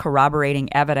all of this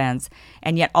corroborating evidence.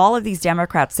 And yet all of these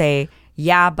Democrats say,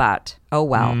 yeah, but, oh,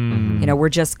 well, we're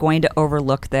just going to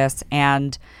overlook this.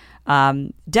 And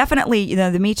definitely,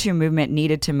 the Me Too movement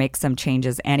needed to make some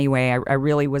changes anyway. I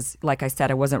really was, like I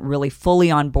said, I wasn't really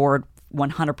fully on board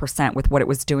 100% with what it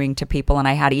was doing to people. And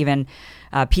I had even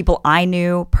people I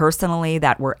knew personally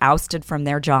that were ousted from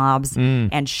their jobs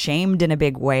and shamed in a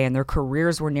big way, and their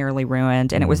careers were nearly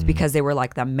ruined. And it was because they were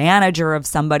like the manager of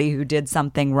somebody who did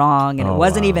something wrong, and it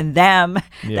wasn't even them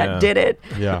that did it.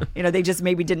 Yeah. They just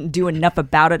maybe didn't do enough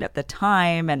about it at the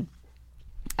time. And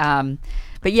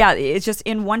but yeah, it's just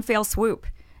in one fell swoop.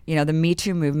 The Me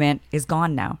Too movement is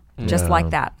gone now. Just like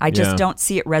that. I just don't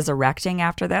see it resurrecting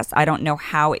after this. I don't know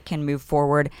how it can move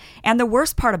forward. And the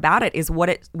worst part about it is what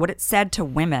it said to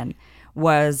women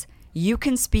was, you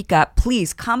can speak up.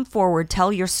 Please come forward,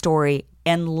 tell your story,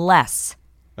 unless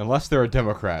they're a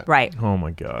Democrat. Right. Oh,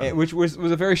 my God. Which was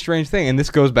a very strange thing. And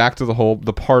this goes back to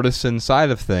the partisan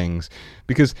side of things,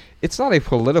 because it's not a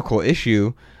political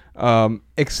issue,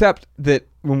 except that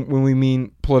when we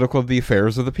mean political, the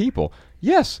affairs of the people.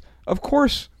 Yes, of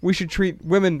course we should treat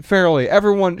women fairly.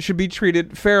 Everyone should be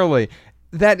treated fairly.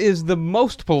 That is the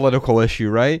most political issue,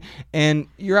 right? And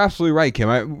you're absolutely right, Kim.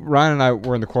 Ryan and I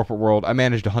were in the corporate world. I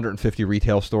managed 150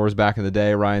 retail stores back in the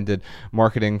day. Ryan did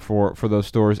marketing for those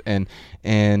stores. And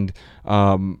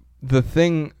the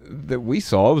thing that we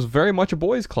saw was very much a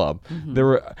boys' club. There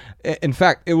were, in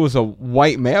fact, it was a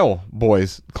white male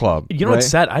boys' club. You know what's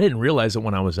sad? I didn't realize it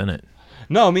when I was in it.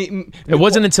 No, it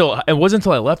wasn't until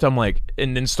I left. I'm like,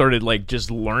 and then started like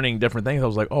just learning different things. I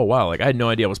was like, oh wow, like I had no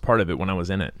idea I was part of it when I was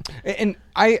in it. And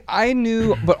I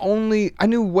knew, but I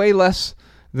knew way less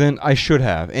than I should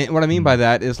have. And what I mean by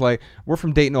that is, like, we're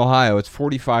from Dayton, Ohio. It's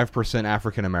 45%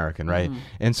 African American, right?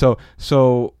 And so,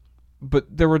 but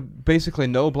there were basically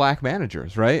no black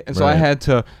managers, right? And so I had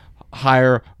to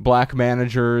hire black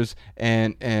managers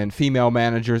and female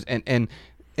managers,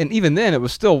 and even then, it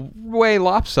was still way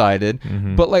lopsided.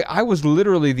 But like, I was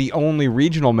literally the only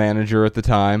regional manager at the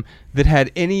time that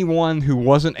had anyone who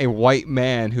wasn't a white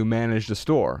man who managed a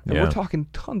store. And we're talking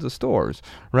tons of stores,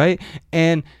 right?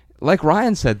 And like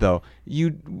Ryan said, though,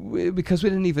 because we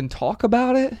didn't even talk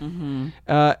about it,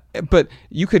 but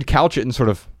you could couch it in sort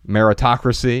of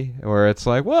meritocracy, where it's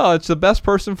like, well, it's the best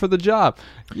person for the job.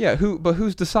 Yeah,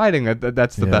 who's deciding that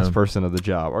that's the best person of the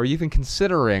job? Are you even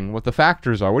considering what the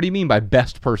factors are? What do you mean by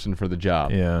best person for the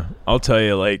job? Yeah, I'll tell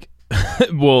you, like,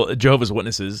 well, Jehovah's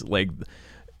Witnesses, like,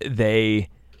 they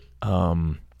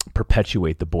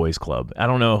perpetuate the boys' club. I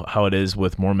don't know how it is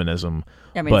with Mormonism.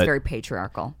 I mean, it's very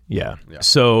patriarchal. Yeah.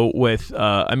 So with,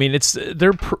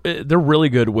 they're really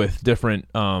good with different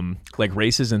like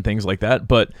races and things like that.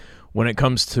 But when it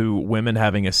comes to women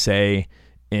having a say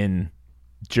in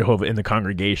Jehovah, in the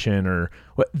congregation, or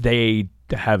what, they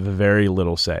have very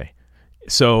little say.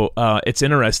 So it's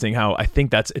interesting how I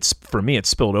think for me, it's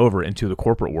spilled over into the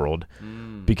corporate world,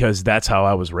 because that's how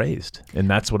I was raised, and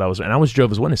that's what and I was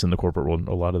Jehovah's Witness in the corporate world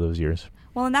a lot of those years.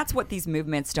 Well, and that's what these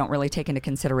movements don't really take into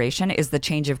consideration, is the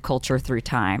change of culture through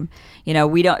time.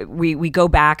 We go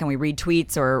back and we read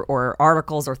tweets or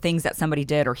articles or things that somebody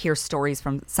did, or hear stories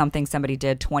from something somebody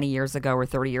did 20 years ago or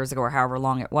 30 years ago or however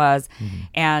long it was,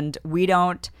 and we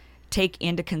don't take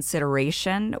into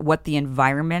consideration what the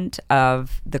environment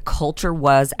of the culture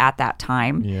was at that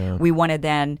time. We want to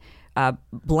then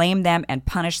blame them and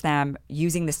punish them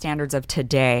using the standards of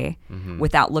today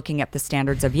without looking at the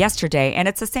standards of yesterday. And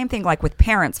it's the same thing like with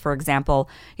parents, for example.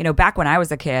 Back when I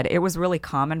was a kid, it was really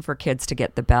common for kids to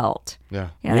get the belt. Yeah.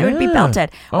 They would be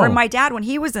belted. Or my dad, when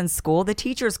he was in school, the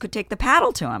teachers could take the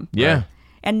paddle to him. Yeah. Right.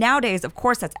 And nowadays, of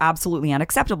course, that's absolutely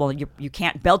unacceptable. You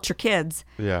can't belt your kids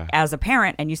as a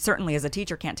parent, and you certainly as a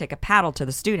teacher can't take a paddle to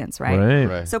the students, right?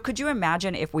 Right. So could you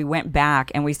imagine if we went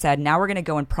back and we said, now we're going to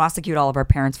go and prosecute all of our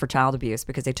parents for child abuse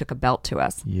because they took a belt to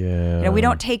us? Yeah. We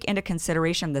don't take into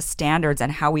consideration the standards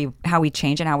and how we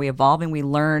change and how we evolve, and we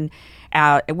learn.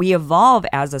 We evolve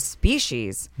as a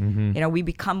species. We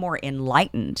become more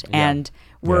enlightened, and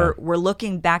we're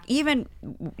looking back. Even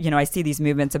I see these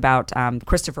movements about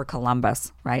Christopher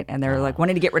Columbus, right? And they're like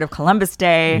wanting to get rid of Columbus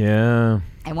Day,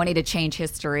 and wanting to change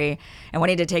history, and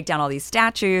wanting to take down all these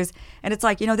statues. And it's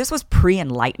like this was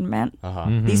pre-Enlightenment.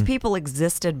 These people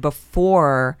existed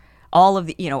before all of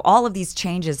these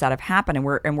changes that have happened,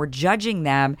 and we're judging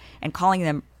them and calling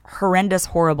them horrendous,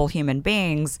 horrible human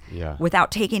beings without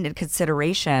taking into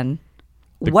consideration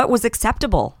what was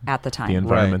acceptable at the time. The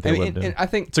environment Right. they lived in. And I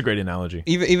think it's a great analogy.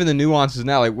 Even the nuances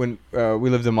now, like when we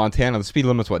lived in Montana, the speed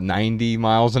limit's 90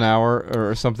 miles an hour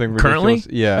or something ridiculous?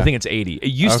 Currently? Yeah. I think it's 80. It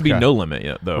used to be no limit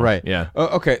yet, though. Right. Yeah.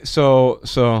 Okay, so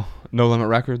No Limit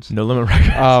Records? No Limit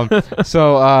Records.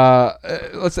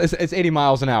 It's 80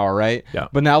 miles an hour, right? Yeah.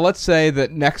 But now let's say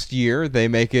that next year they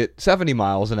make it 70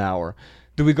 miles an hour.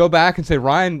 Do we go back and say,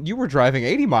 Ryan, you were driving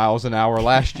 80 miles an hour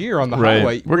last year on the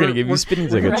highway? We're going to give you speeding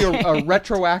tickets. We're going to give you a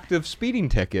retroactive speeding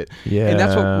ticket. Yeah. And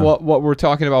that's what we're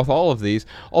talking about with all of these.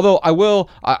 Although I will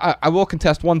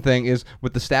contest one thing is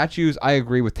with the statues, I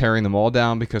agree with tearing them all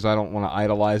down because I don't want to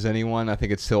idolize anyone. I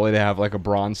think it's silly to have like a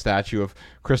bronze statue of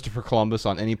Christopher Columbus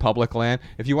on any public land.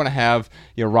 If you want to have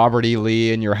Robert E.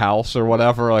 Lee in your house or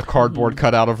whatever, a cardboard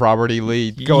cutout of Robert E.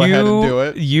 Lee, go ahead and do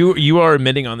it. You are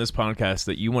admitting on this podcast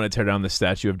that you want to tear down the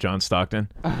statue of John Stockton?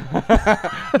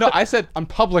 No, I said on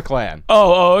public land.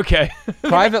 Oh, okay.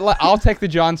 Private land. I'll take the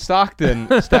John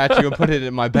Stockton statue and put it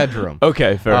in my bedroom.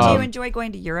 Okay, fair enough. Do you enjoy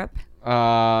going to Europe?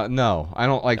 No, I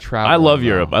don't like travel. I love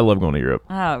Europe. I love going to Europe.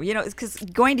 Oh, because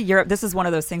going to Europe, this is one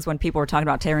of those things when people were talking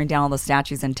about tearing down all the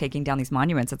statues and taking down these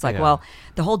monuments. It's like, well,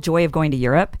 the whole joy of going to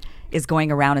Europe is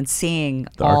going around and seeing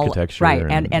the architecture, right,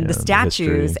 and the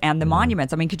statues history. and the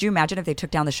monuments. I mean, could you imagine if they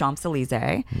took down the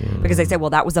Champs-Elysees? Because they say,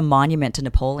 well, that was a monument to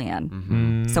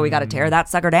Napoleon, so we got to tear that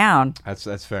sucker down.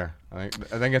 That's fair. I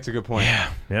think that's a good point.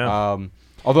 Yeah.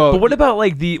 Although, but what about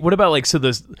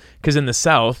because in the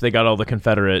South they got all the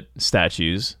Confederate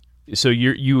statues, so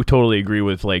you totally agree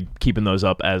with like keeping those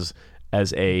up as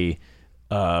a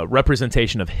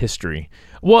representation of history.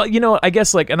 Well, I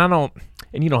guess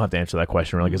and you don't have to answer that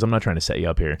question really because I'm not trying to set you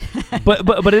up here,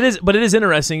 but it is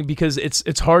interesting because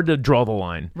it's hard to draw the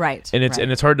line, right? And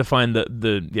it's hard to find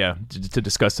to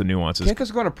discuss the nuances. Can't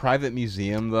just go to a private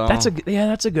museum though. That's a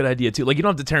good idea too. Like you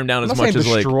don't have to tear them down as much as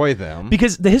destroy them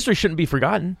because the history shouldn't be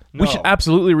forgotten. No. We should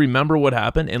absolutely remember what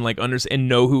happened and understand and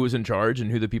know who was in charge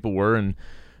and who the people were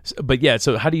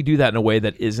so how do you do that in a way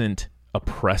that isn't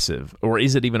oppressive, or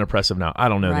is it even oppressive now? I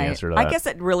don't know the answer to that. I guess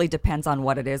it really depends on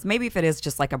what it is. Maybe if it is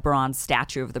just like a bronze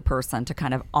statue of the person to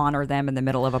kind of honor them in the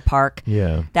middle of a park,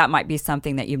 that might be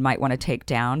something that you might want to take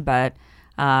down. But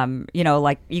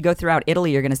like you go throughout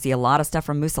Italy, you're going to see a lot of stuff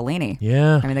from Mussolini.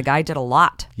 I mean, the guy did a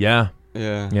lot. Yeah,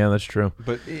 that's true.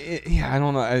 But I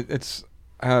don't know.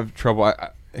 I have trouble.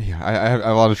 I have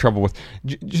a lot of trouble with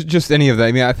just any of that.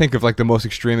 I mean, I think of like the most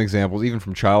extreme examples, even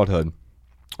from childhood.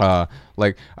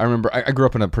 Like I remember, I grew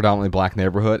up in a predominantly black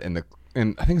neighborhood, and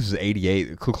I think this was '88.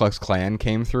 The Ku Klux Klan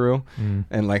came through,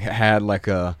 and like had like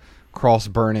a cross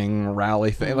burning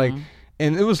rally thing,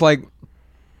 and it was like,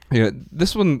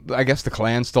 this one. I guess the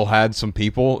Klan still had some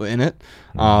people in it,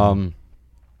 and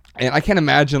I can't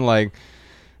imagine like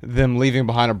them leaving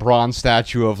behind a bronze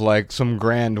statue of like some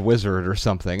grand wizard or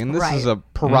something. And this is a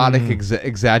parodic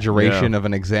exaggeration of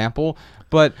an example,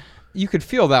 but you could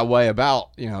feel that way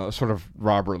about, sort of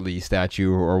Robert Lee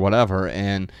statue or whatever.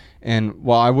 And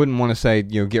while I wouldn't want to say,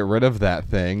 get rid of that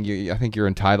thing, I think you're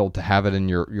entitled to have it in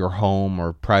your home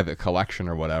or private collection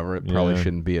or whatever. It probably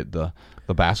shouldn't be at the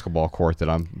basketball court that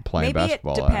I'm playing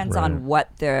basketball at. Maybe it depends on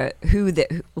what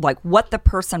the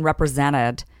person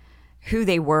represented, who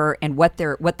they were, and what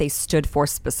they stood for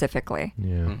specifically.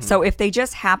 So if they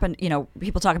just happened,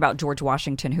 people talk about George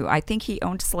Washington, who I think he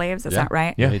owned slaves. Is that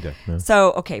right? Yeah, he did. Yeah.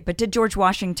 So, okay, but did George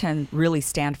Washington really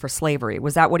stand for slavery?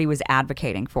 Was that what he was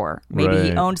advocating for? Maybe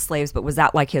he owned slaves, but was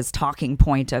that like his talking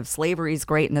point of slavery is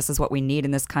great and this is what we need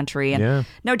in this country? And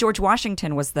no, George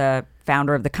Washington was the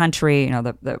founder of the country,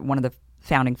 the one of the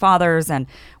founding fathers and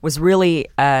was really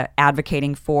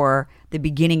advocating for the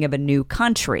beginning of a new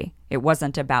country. It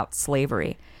wasn't about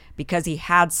slavery. Because he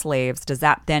had slaves, does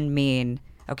that then mean,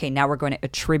 okay, now we're going to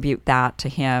attribute that to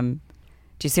him?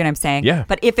 Do you see what I'm saying? Yeah.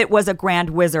 But if it was a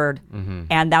grand wizard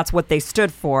and that's what they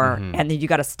stood for, and then you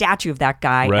got a statue of that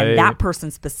guy, and that person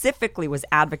specifically was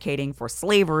advocating for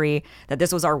slavery, that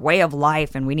this was our way of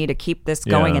life and we need to keep this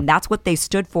going, and that's what they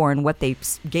stood for and what they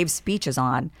gave speeches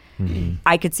on,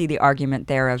 I could see the argument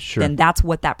there of then that's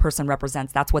what that person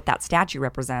represents, that's what that statue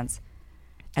represents,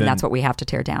 and that's what we have to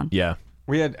tear down. Yeah.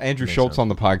 We had Andrew Schultz on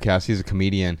the podcast. He's a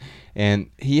comedian, and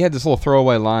he had this little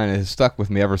throwaway line that has stuck with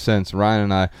me ever since. Ryan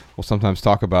and I will sometimes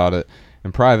talk about it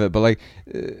in private, but like,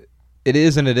 it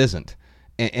is and it isn't.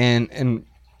 And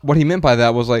what he meant by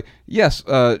that was like, yes,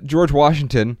 George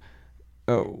Washington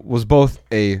was both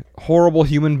a horrible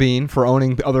human being for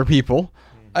owning other people.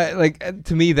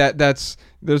 To me, that's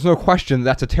there's no question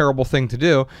that's a terrible thing to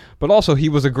do, but also he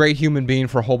was a great human being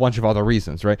for a whole bunch of other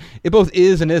reasons, right? It both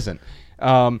is and isn't.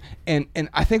 And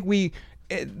I think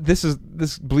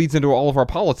this bleeds into all of our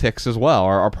politics as well,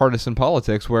 our partisan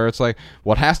politics, where it's like,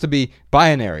 well, it has to be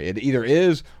binary. It either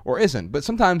is or isn't. But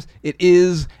sometimes it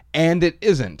is and it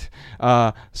isn't.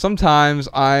 Sometimes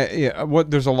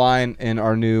there's a line in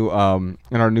our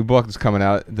new book that's coming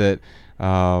out that.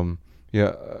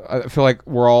 I feel like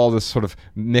we're all this sort of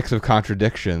mix of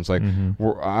contradictions. Like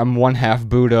I'm one half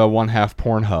Buddha, one half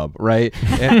Pornhub, right?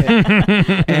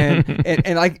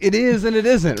 And like it is and it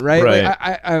isn't, right? Like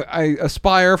I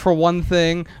aspire for one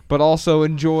thing, but also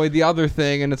enjoy the other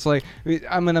thing, and it's like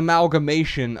I'm an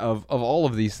amalgamation of all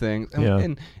of these things.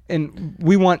 And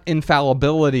we want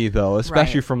infallibility, though,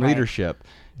 especially from leadership.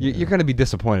 You're going to be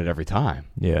disappointed every time.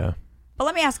 Yeah. But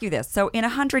let me ask you this. So in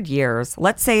 100 years,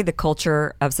 let's say the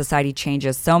culture of society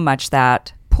changes so much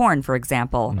that porn, for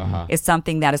example, is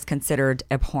something that is considered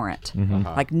abhorrent.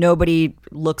 Like nobody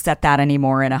looks at that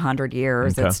anymore in 100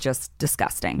 years. Okay. It's just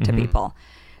disgusting to people.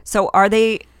 So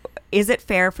is it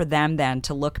fair for them then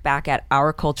to look back at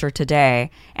our culture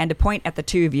today and to point at the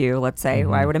two of you, let's say,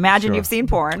 who I would imagine you've seen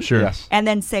porn, and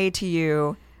then say to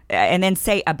you, and then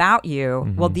say about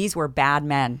you, well, these were bad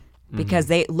men. Because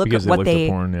they look at what they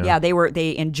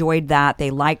they enjoyed that, they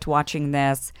liked watching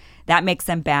this, that makes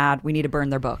them bad, we need to burn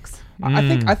their books.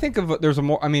 I think there's a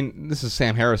more, I mean, this is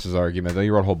Sam Harris's argument, though.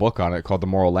 You wrote a whole book on it called The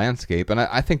Moral Landscape, and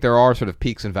I think there are sort of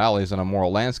peaks and valleys in a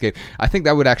moral landscape. I think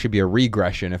that would actually be a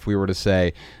regression if we were to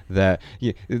say that.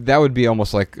 That would be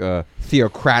almost like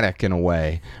theocratic in a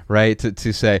way, right?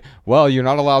 To say, well, you're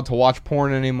not allowed to watch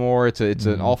porn anymore, it's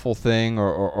an awful thing,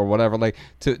 or whatever. Like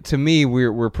to me,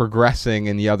 we're progressing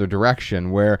in the other direction,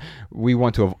 where we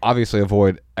want to obviously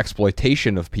avoid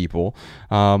exploitation of people,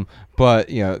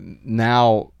 but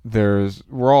now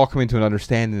we're all coming to an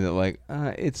understanding that like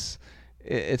it's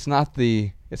not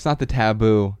the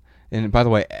taboo, and by the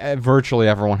way, virtually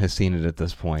everyone has seen it at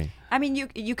this point. I mean,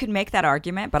 you could make that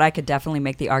argument, but I could definitely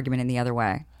make the argument in the other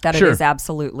way, that it is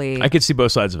absolutely, I could see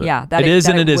both sides of it. Yeah, that it is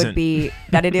and it isn't.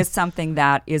 That it is something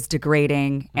that is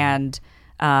degrading, and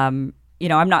I'm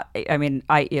not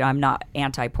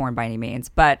anti-porn by any means,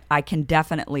 but I can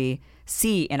definitely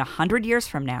see in 100 years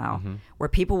from now where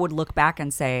people would look back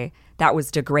and say that was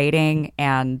degrading,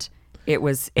 and it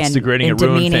was degrading, it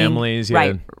ruined families,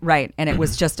 right, and it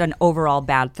was just an overall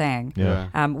bad thing.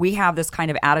 We have this kind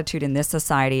of attitude in this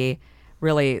society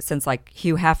really since like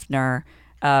Hugh Hefner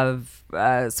of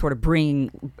sort of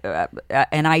bringing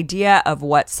an idea of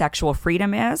what sexual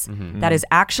freedom is that is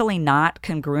actually not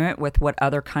congruent with what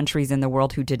other countries in the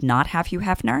world who did not have Hugh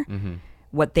Hefner,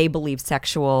 what they believe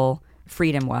sexual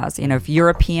freedom was. If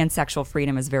European sexual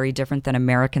freedom is very different than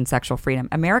American sexual freedom.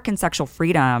 American sexual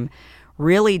freedom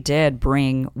really did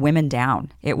bring women down.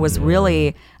 It was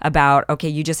really about, okay,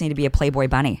 you just need to be a Playboy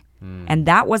bunny. And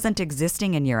that wasn't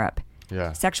existing in Europe.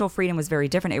 Sexual freedom was very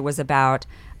different. It was about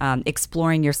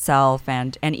exploring yourself,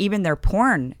 and even their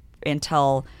porn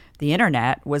until the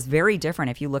internet was very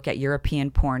different. If you look at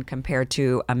European porn compared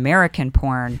to American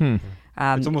porn,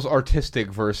 it's almost artistic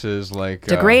versus like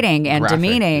degrading and graphic,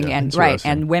 demeaning, and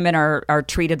and women are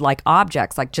treated like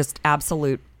objects, like just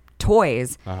absolute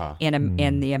toys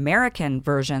in the American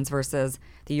versions versus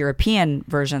the European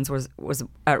versions was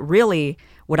really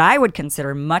what I would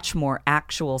consider much more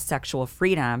actual sexual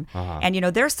freedom. And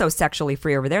they're so sexually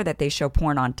free over there that they show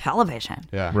porn on television.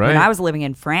 When I was living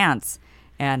in France,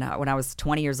 and when I was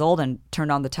 20 years old and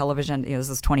turned on the television, this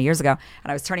was 20 years ago,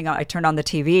 and I turned on the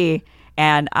TV,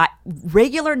 and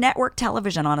regular network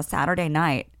television on a Saturday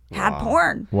night had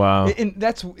porn. And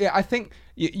that's, I think,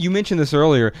 you mentioned this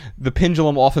earlier. The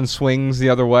pendulum often swings the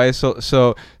other way.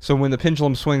 So when the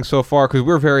pendulum swings so far, because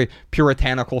we're a very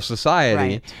puritanical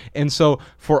society, Right. and so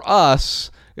for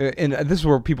us, and this is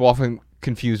where people often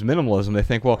confuse minimalism. They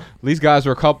think, well, these guys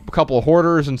are a couple of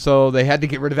hoarders, and so they had to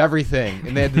get rid of everything,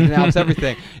 and they had to denounce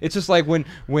everything. It's just like when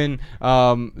the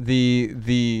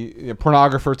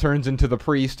pornographer turns into the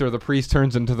priest, or the priest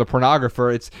turns into the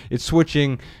pornographer. It's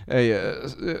switching.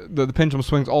 The pendulum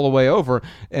swings all the way over,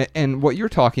 and what you're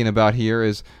talking about here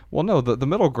is, well, no, the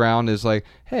middle ground is like,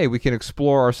 hey, we can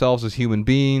explore ourselves as human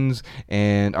beings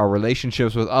and our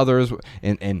relationships with others,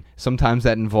 and sometimes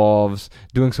that involves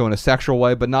doing so in a sexual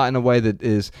way, but not in a way that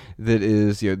is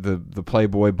the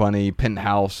Playboy bunny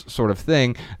penthouse sort of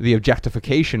thing, the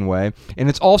objectification way. And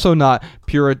it's also not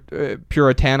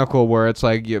puritanical where it's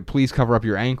like, please cover up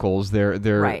your ankles. They're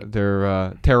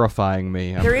terrifying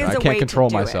me. There is I a can't way control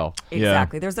to do myself. It.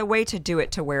 Exactly. There's a way to do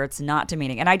it to where it's not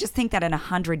demeaning. And I just think that in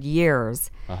 100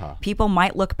 years, people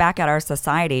might look back at our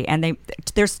society, and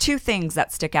there's two things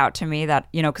that stick out to me that,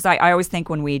 because I always think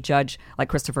when we judge like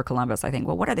Christopher Columbus, I think,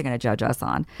 well, what are they going to judge us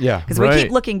on? Yeah. Because we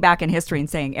keep looking back in history and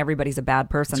saying everybody's a bad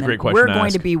person. That's a great and question we're to going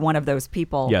ask. to be one of those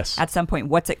people Yes. at some point.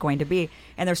 What's it going to be?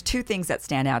 And there's two things that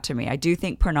stand out to me. I do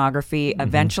think pornography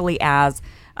eventually, as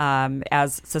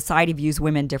society views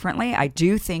women differently, I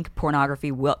do think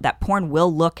porn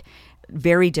will look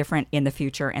very different in the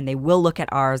future, and they will look at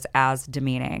ours as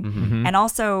demeaning. And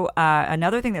also,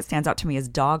 another thing that stands out to me is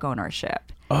dog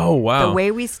ownership. Oh, wow. The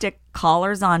way we stick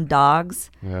collars on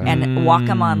dogs and walk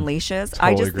them on leashes.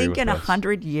 I Totally just agree think with in this.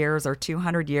 100 years or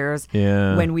 200 years,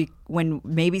 Yeah. when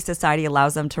maybe society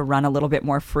allows them to run a little bit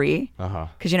more free.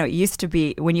 Because, it used to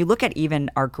be, when you look at even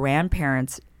our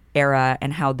grandparents' era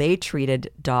and how they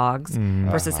treated dogs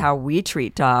versus how we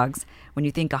treat dogs, when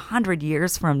you think 100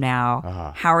 years from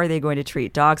now, how are they going to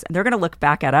treat dogs? And they're going to look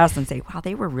back at us and say, wow,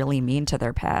 they were really mean to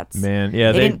their pets. Man,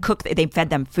 yeah. They didn't cook. They fed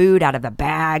them food out of a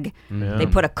bag. Yeah. They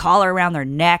put a collar around their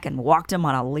neck and walked them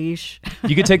on a leash.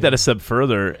 You could take that a step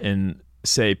further and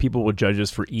say people will judge us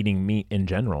for eating meat in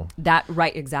general.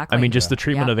 Exactly. I mean, just the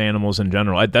treatment of animals in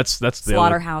general. That's the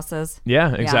slaughterhouses.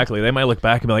 Yeah, exactly. They might look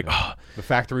back and be like, oh, The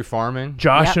factory farming.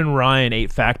 Josh and Ryan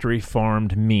ate factory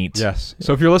farmed meat. Yes.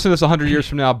 So if you're listening to this 100 years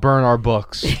from now, burn our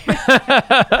books.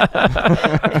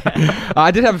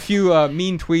 I did have a few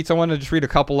mean tweets. I wanted to just read a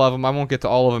couple of them. I won't get to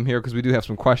all of them here because we do have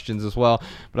some questions as well.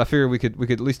 But I figured we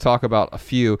could at least talk about a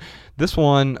few. This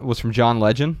one was from John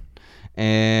Legend.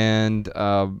 And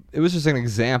it was just an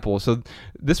example. So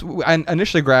I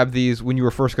initially grabbed these when you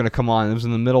were first going to come on. It was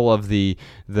in the middle of the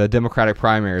Democratic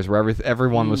primaries where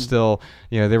everyone was still,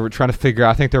 they were trying to figure out.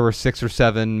 I think there were 6 or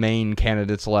 7 main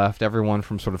candidates left. Everyone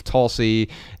from sort of Tulsi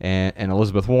and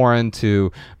Elizabeth Warren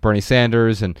to Bernie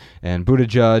Sanders and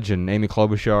Buttigieg and Amy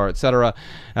Klobuchar, etc.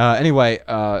 Anyway,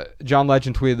 John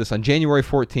Legend tweeted this on January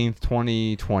 14th,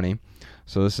 2020.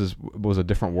 So this was a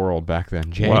different world back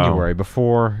then. January,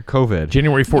 before COVID.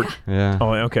 January 4th. Yeah.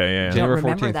 Oh, okay, yeah. I don't January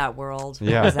remember 14th. that world.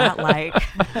 Yeah. What was that like?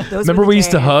 Those Remember were the we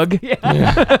used to days. hug?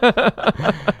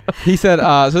 He said,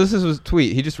 so this is his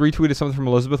tweet. He just retweeted something from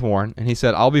Elizabeth Warren, and he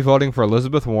said, I'll be voting for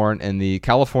Elizabeth Warren in the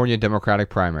California Democratic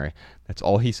primary. That's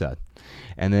all he said.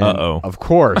 And then, of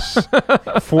course,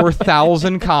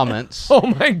 4,000 comments. Oh,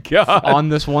 my God. On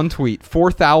this one tweet.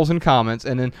 4,000 comments.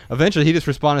 And then eventually he just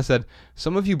responded and said,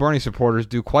 some of you Bernie supporters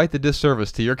do quite the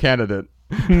disservice to your candidate.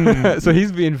 So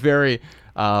he's being very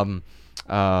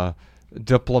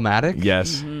diplomatic.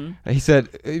 Yes. He said,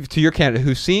 to your candidate,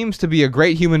 who seems to be a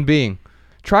great human being,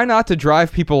 try not to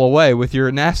drive people away with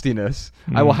your nastiness.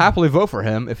 I will happily vote for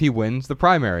him if he wins the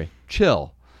primary.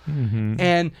 Chill.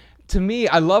 And to me,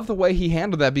 I love the way he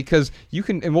handled that because you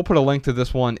can, and we'll put a link to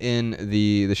this one in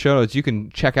the show notes. You can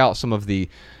check out some of the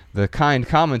kind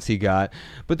comments he got.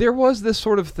 But there was this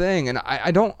sort of thing, and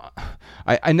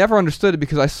I never understood it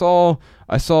because I saw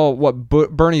what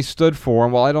Bernie stood for,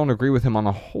 and while I don't agree with him on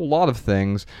a whole lot of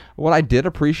things, what I did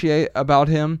appreciate about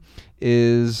him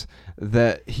is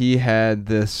that he had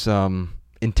this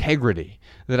integrity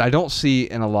that I don't see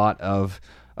in a lot of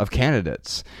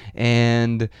candidates.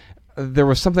 And there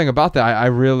was something about that I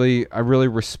really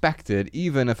respected,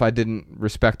 even if I didn't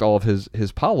respect all of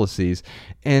his policies.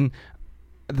 And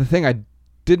the thing I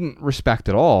didn't respect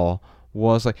at all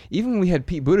was, like, even when we had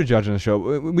Pete Buttigieg on the show,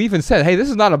 we even said, hey, this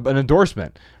is not an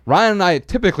endorsement. Ryan and I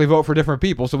typically vote for different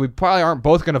people, so we probably aren't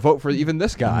both going to vote for even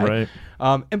this guy. Right.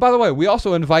 And by the way, we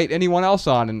also invite anyone else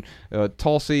on, and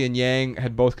Tulsi and Yang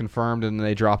had both confirmed, and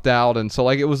they dropped out. And so,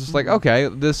 like, it was just like, okay,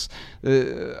 this...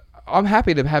 I'm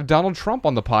happy to have Donald Trump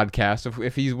on the podcast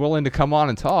if he's willing to come on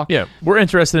and talk. Yeah, we're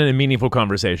interested in a meaningful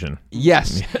conversation.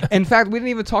 Yes. In fact, we didn't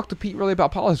even talk to Pete really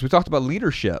about politics. We talked about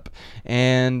leadership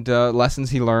and lessons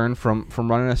he learned from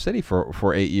running a city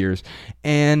for 8 years.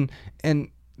 And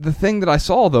the thing that I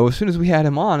saw, though, as soon as we had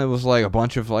him on, it was like a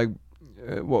bunch of like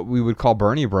what we would call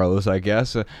Bernie bros, I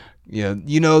guess.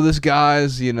 This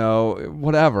guy's,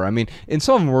 whatever. I mean, and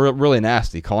some of them were really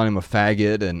nasty, calling him a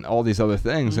faggot and all these other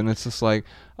things. And it's just like,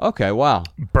 okay, wow.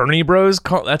 Bernie bros,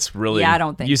 that's really I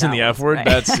don't think using the F word. Right.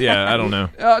 That's I don't know.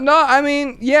 No, I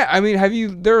mean,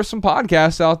 there are some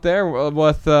podcasts out there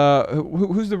with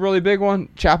who's the really big one?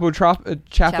 Chapo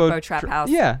Trap House.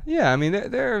 Yeah. I mean,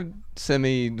 they're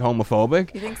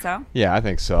semi-homophobic. You think so? Yeah, I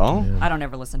think so. I don't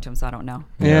ever listen to him, so I don't know.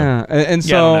 Yeah. And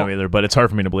so I don't know either, but it's hard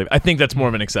for me to believe. I think that's more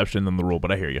of an exception than the rule,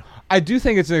 but I hear you. I do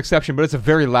think it's an exception, but it's a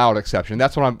very loud exception.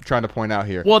 That's what I'm trying to point out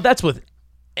here. Well, that's with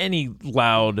any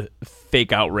loud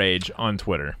fake outrage on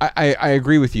Twitter. I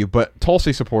agree with you, but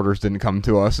Tulsi supporters didn't come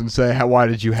to us and say, why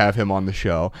did you have him on the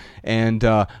show? And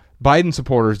Biden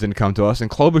supporters didn't come to us,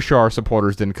 and Klobuchar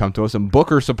supporters didn't come to us, and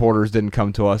Booker supporters didn't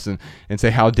come to us and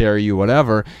say, how dare you,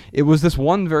 whatever. It was this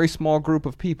one very small group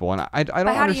of people, and I don't understand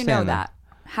But how do you know that?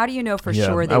 How do you know for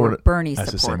sure they I were Bernie that's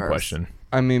supporters? the same question.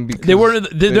 I mean, because They were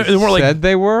like said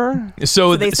they were.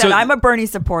 So they said, I'm a Bernie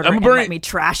supporter, I'm a and Bernie- let me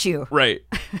trash you. Right.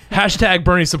 Hashtag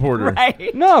Bernie supporter.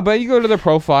 Right. No, but you go to their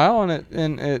profile,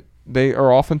 and they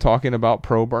are often talking about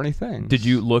pro-Bernie things. Did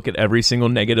you look at every single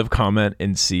negative comment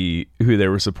and see who they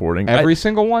were supporting? Every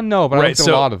single one? No, but I looked at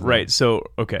a lot of them. Right. So,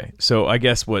 okay. So I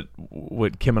guess what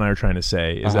Kim and I are trying to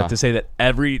say is that to say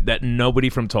that nobody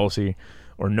from Tulsi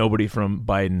or nobody from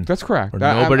Biden. That's correct. Or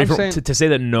nobody from, saying, to say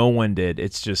that no one did,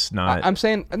 it's just not. I'm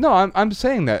saying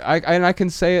that. I can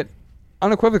say it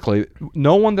unequivocally.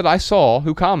 No one that I saw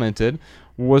who commented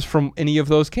was from any of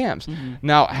those camps. Mm-hmm.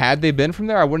 Now, had they been from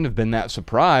there, I wouldn't have been that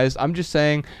surprised. I'm just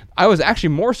saying I was actually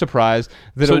more surprised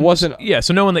that it wasn't. Yeah,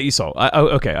 so no one that you saw.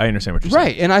 Okay, I understand what you're saying.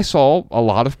 Right, and I saw a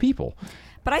lot of people.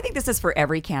 But I think this is for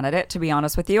every candidate, to be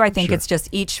honest with you. I think it's just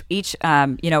each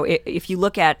if you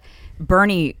look at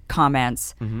Bernie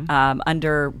comments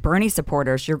under Bernie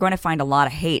supporters, you're going to find a lot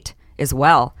of hate as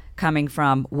well coming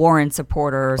from Warren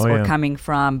supporters coming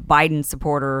from Biden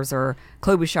supporters or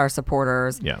Klobuchar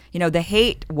supporters. Yeah. The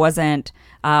hate wasn't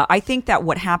I think that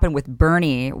what happened with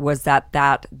Bernie was that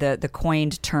the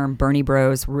coined term Bernie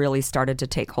bros really started to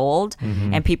take hold,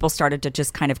 and people started to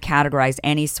just kind of categorize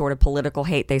any sort of political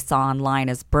hate they saw online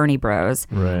as Bernie bros.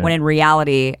 Right. When in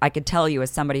reality, I could tell you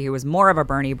as somebody who was more of a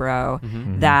Bernie bro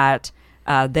that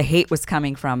the hate was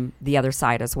coming from the other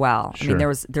side as well. Sure. I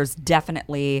mean, there's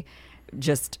definitely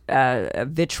just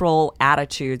vitriol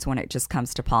attitudes when it just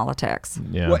comes to politics.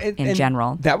 Yeah. Well, in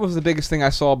general. That was the biggest thing I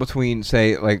saw between,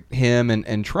 say, like him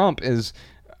and Trump is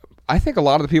I think a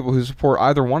lot of the people who support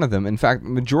either one of them, in fact,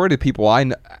 majority of people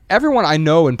everyone I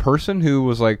know in person who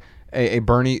was like a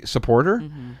Bernie supporter,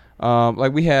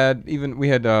 like we had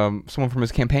someone from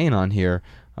his campaign on here,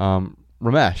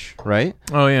 Ramesh, right?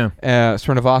 Oh, yeah.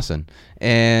 Srinivasan.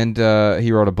 And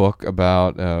he wrote a book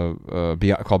about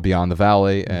called Beyond the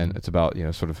Valley, and it's about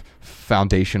sort of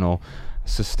foundational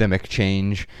systemic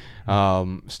change,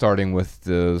 starting with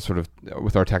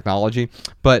with our technology.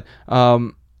 But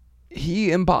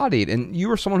he embodied, and you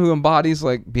are someone who embodies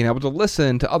like being able to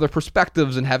listen to other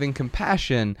perspectives and having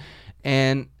compassion.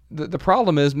 And the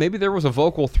problem is maybe there was a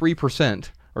vocal 3%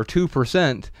 or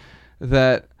 2%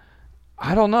 that,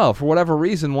 I don't know, for whatever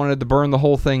reason wanted to burn the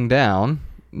whole thing down.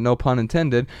 No pun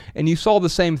intended. And you saw the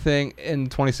same thing in the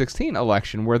 2016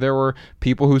 election where there were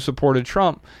people who supported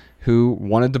Trump who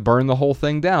wanted to burn the whole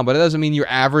thing down. But it doesn't mean your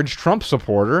average Trump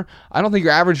supporter. I don't think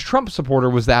your average Trump supporter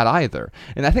was that either.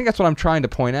 And I think that's what I'm trying to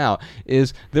point out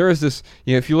is there is this,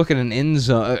 if you look at an end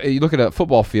zone, you look at a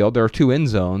football field, there are two end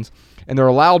zones. And there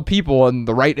are loud people in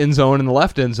the right end zone and the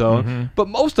left end zone. But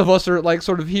most of us are like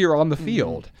sort of here on the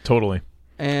field. Totally.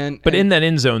 But in that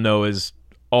end zone, though, is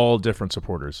all different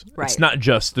supporters. Right. It's not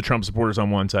just the Trump supporters on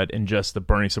one side and just the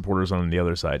Bernie supporters on the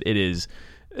other side. It is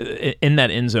in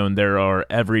that end zone. There are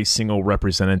every single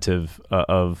representative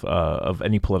of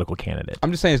any political candidate.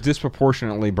 I'm just saying it's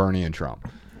disproportionately Bernie and Trump.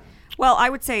 Well, I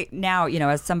would say now,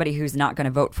 as somebody who's not going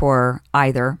to vote for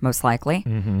either, most likely,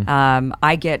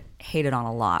 I get hated on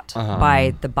a lot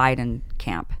by the Biden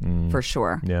camp, for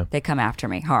sure. Yeah. They come after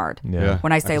me hard. Yeah.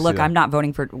 When I say, look,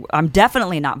 I'm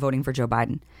definitely not voting for Joe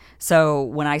Biden. So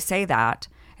when I say that,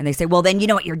 and they say, well, then you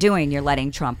know what you're doing. You're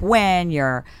letting Trump win.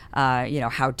 You're,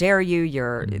 how dare you?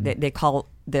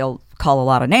 They'll call a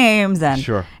lot of names, and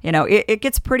Sure. it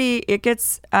gets pretty.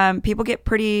 People get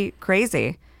pretty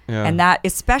crazy. Yeah. And that,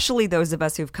 especially those of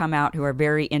us who've come out who are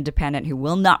very independent, who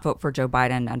will not vote for Joe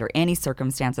Biden under any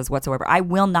circumstances whatsoever. I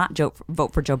will not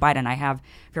vote for Joe Biden. I have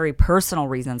very personal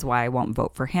reasons why I won't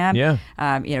vote for him. Yeah.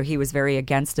 He was very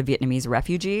against the Vietnamese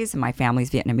refugees, and my family's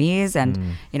Vietnamese, and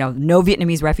no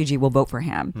Vietnamese refugee will vote for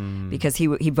him because he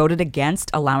voted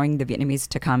against allowing the Vietnamese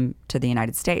to come to the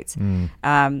United States.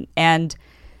 And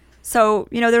so,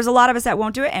 there's a lot of us that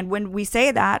won't do it. And when we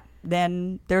say that,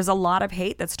 then there's a lot of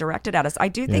hate that's directed at us. I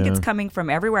do think it's coming from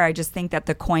everywhere. I just think that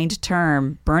the coined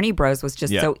term Bernie Bros was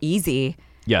just so easy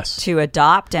to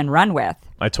adopt and run with.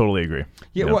 I totally agree.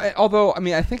 Yeah, well, although,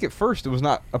 I think at first it was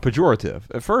not a pejorative.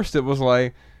 At first it was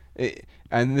like,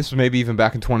 and this was maybe even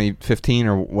back in 2015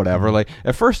 or whatever, like,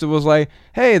 at first it was like,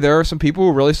 hey, there are some people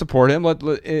who really support him.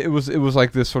 It was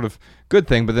like this sort of good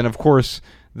thing, but then, of course,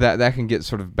 that can get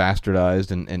sort of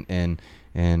bastardized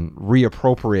and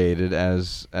reappropriated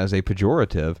as a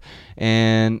pejorative,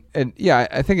 and yeah,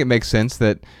 I think it makes sense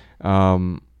that,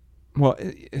 well,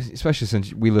 especially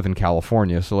since we live in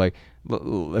California, so like,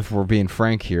 if we're being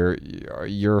frank here,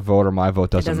 your vote or my vote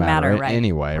doesn't matter right.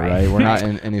 anyway, right? We're not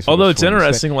in any sort Although of it's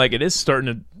interesting, like, it is starting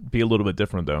to be a little bit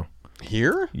different though.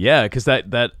 Here? Yeah, because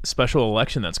that special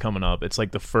election that's coming up, it's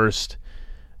like the first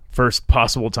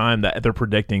possible time that they're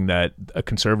predicting that a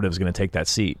conservative is going to take that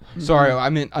seat. Sorry,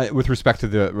 I mean with respect to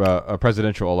the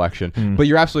presidential election, but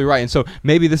you're absolutely right. And so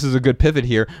maybe this is a good pivot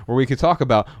here where we could talk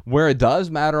about where it does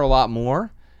matter a lot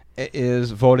more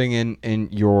is voting in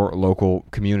your local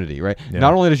community, right? Yeah.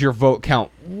 Not only does your vote count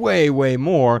way, way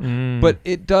more, but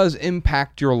it does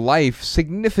impact your life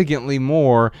significantly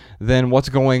more than what's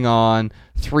going on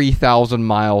 3,000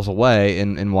 miles away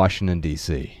in Washington,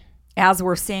 D.C. As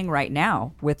we're seeing right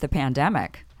now with the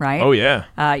pandemic, right? Oh, yeah.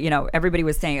 Everybody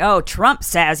was saying, Trump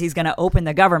says he's going to open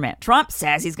the government. Trump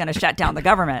says he's going to shut down the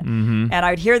government. And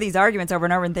I would hear these arguments over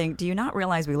and over and think, do you not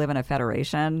realize we live in a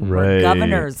federation where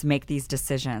governors make these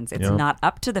decisions? It's not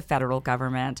up to the federal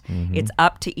government. It's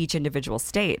up to each individual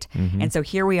state. And so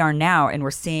here we are now, and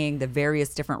we're seeing the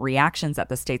various different reactions that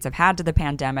the states have had to the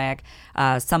pandemic.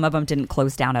 Some of them didn't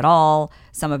close down at all.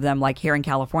 Some of them, like here in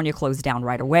California, closed down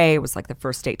right away. It was like the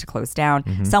first state to close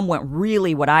down. Some went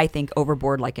really, what I think,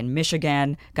 overboard, like in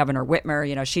Michigan, Governor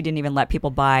Whitmer, she didn't even let people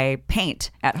buy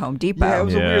paint at Home Depot. Yeah, it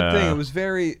was a weird thing. It was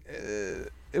very,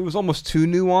 it was almost too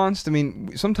nuanced. I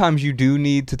mean, sometimes you do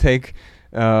need to take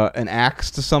an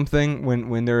axe to something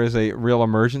when there is a real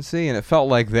emergency, and it felt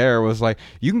like there was like,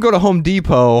 you can go to Home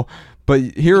Depot, but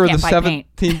here are the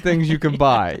 17 things you can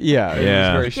buy. Yeah, it was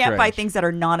very you can't buy things that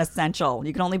are non-essential.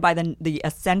 You can only buy the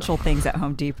essential things at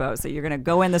Home Depot. So you're going to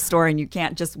go in the store and you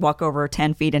can't just walk over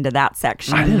 10 feet into that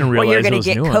section. I didn't realize or you're going to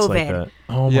get COVID. Like that.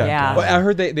 Oh my God. Well, I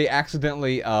heard they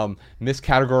accidentally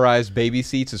miscategorized baby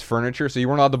seats as furniture, so you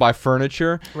weren't allowed to buy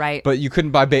furniture. Right. But you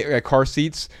couldn't buy car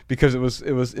seats because it was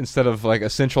instead of like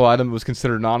essential item, it was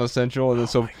considered non-essential. And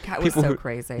so it was so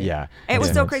crazy. Yeah. It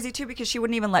was so crazy too because she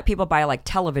wouldn't even let people buy like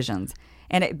televisions.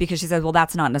 And because she says, well,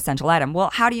 that's not an essential item. Well,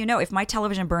 how do you know? If my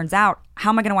television burns out, how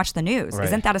am I going to watch the news? Right.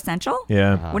 Isn't that essential?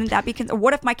 Yeah. Wouldn't that be?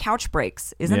 What if my couch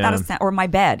breaks? Isn't that essential? Or my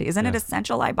bed? Isn't it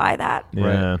essential I buy that? Yeah.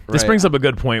 Right. This brings up a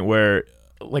good point where,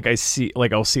 I'll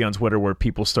see on Twitter where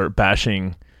people start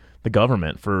bashing the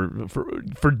government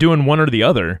for doing one or the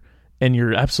other. And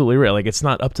you're absolutely right. Like, it's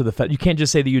not up to the Fed. You can't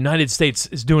just say the United States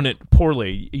is doing it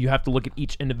poorly. You have to look at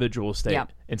each individual state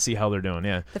and see how they're doing.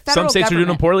 Yeah. Some states are doing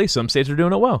it poorly. Some states are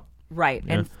doing it well. Right.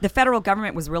 Yeah. And the federal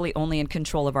government was really only in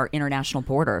control of our international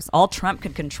borders. All Trump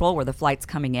could control were the flights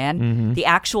coming in, the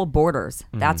actual borders.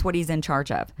 That's what he's in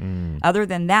charge of. Other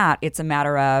than that, it's a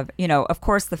matter of, of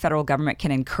course, the federal government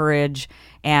can encourage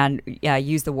and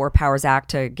use the War Powers Act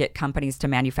to get companies to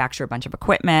manufacture a bunch of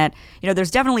equipment.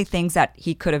 There's definitely things that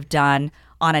he could have done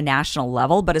on a national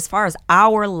level. But as far as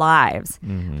our lives,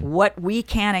 what we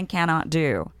can and cannot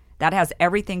do, that has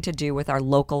everything to do with our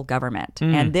local government.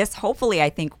 And this, hopefully, I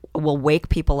think, will wake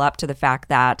people up to the fact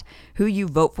that who you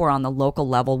vote for on the local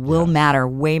level will matter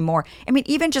way more. I mean,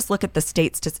 even just look at the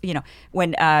states.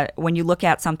 When you look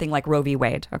at something like Roe v.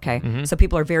 Wade, okay? So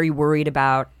people are very worried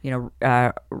about,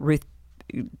 Ruth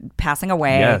passing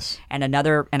away and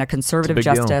a conservative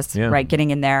justice, right,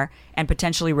 getting in there, and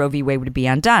potentially Roe v. Wade would be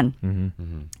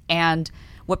undone. And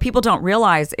what people don't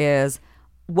realize is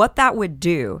what that would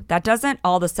do. That doesn't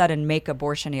all of a sudden make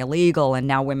abortion illegal and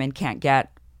now women can't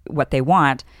get what they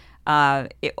want.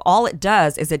 All it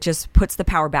does is it just puts the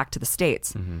power back to the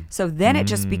states. So then it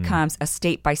just becomes a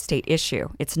state-by-state issue.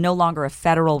 It's no longer a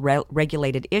federal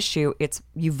regulated issue. It's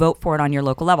you vote for it on your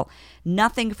local level.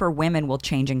 Nothing for women will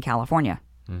change in California.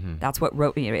 That's what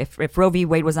if Roe v.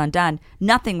 Wade was undone,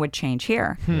 nothing would change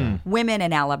here. Women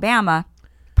in Alabama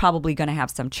probably going to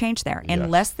have some change there,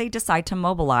 unless they decide to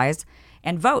mobilize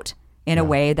and vote in a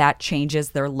way that changes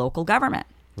their local government.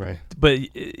 Right. But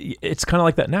it's kind of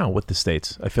like that now with the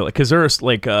states, I feel like. Because there's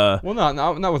like... well,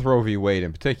 not with Roe v. Wade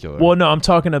in particular. Well, no, I'm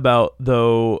talking about,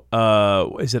 though,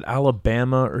 is it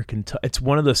Alabama or Kentucky? It's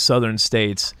one of the southern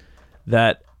states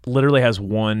that literally has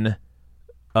one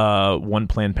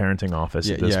Planned Parenting office.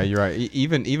 Yeah, you're right.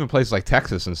 Even places like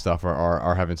Texas and stuff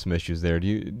are having some issues there. Do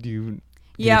you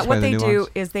Yeah, what they do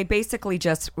is they basically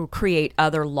just create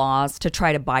other laws to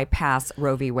try to bypass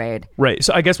Roe v. Wade. Right.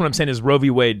 So I guess what I'm saying is Roe v.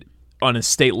 Wade on a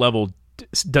state level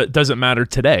doesn't matter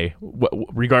today,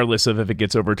 regardless of if it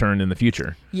gets overturned in the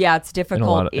future. Yeah, it's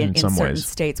difficult in some certain ways.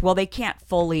 states. Well, they can't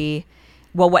fully...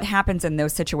 Well, what happens in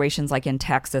those situations, like in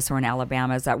Texas or in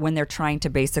Alabama, is that when they're trying to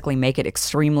basically make it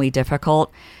extremely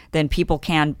difficult, then people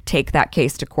can take that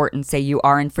case to court and say, you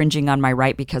are infringing on my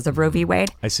right because of Roe v.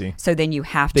 Wade. I see. So then you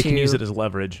have They to... can use it as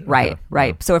leverage. Right, Okay.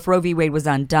 right. Yeah. So if Roe v. Wade was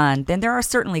undone, then there are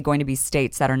certainly going to be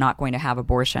states that are not going to have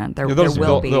abortion. There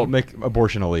will be. They'll make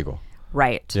abortion illegal.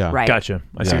 Right, Yeah. right. Gotcha.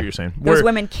 I see what you're saying. Those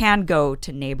women can go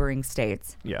to neighboring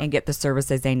states and get the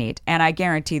services they need. And I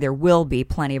guarantee there will be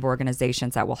plenty of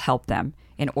organizations that will help them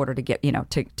in order to get,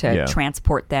 to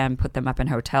transport them, put them up in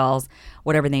hotels,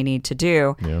 whatever they need to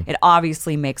do. Yeah. It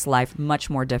obviously makes life much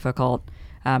more difficult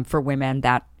for women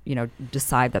that,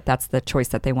 decide that that's the choice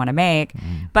that they want to make.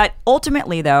 But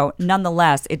ultimately, though,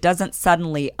 nonetheless, it doesn't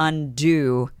suddenly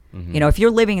undo. If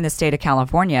you're living in the state of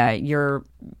California,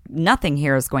 nothing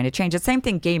here is going to change. The same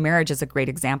thing, gay marriage is a great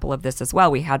example of this as well.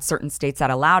 We had certain states that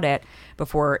allowed it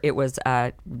before it was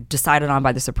decided on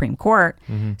by the Supreme Court.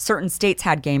 Certain states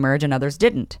had gay marriage and others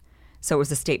didn't. So it was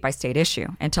a state-by-state issue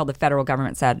until the federal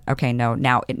government said, okay, no,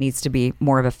 now it needs to be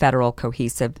more of a federal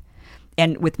cohesive.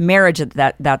 And with marriage,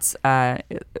 that's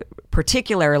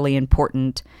particularly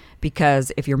important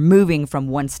because if you're moving from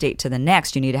one state to the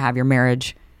next, you need to have your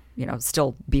marriage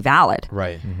still be valid.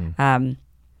 Right.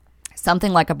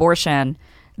 Something like abortion,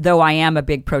 though I am a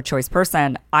big pro-choice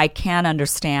person, I can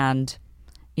understand,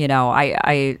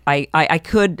 I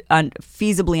could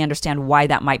feasibly understand why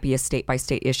that might be a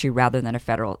state-by-state issue rather than a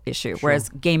federal issue, whereas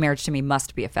gay marriage to me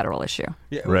must be a federal issue.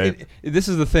 Yeah, right. This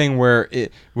is the thing where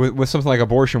with something like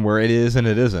abortion where it is and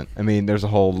it isn't. I mean, there's a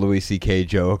whole Louis C.K.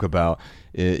 joke about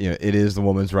it is the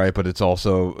woman's right, but it's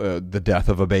also the death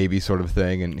of a baby sort of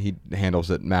thing, and he handles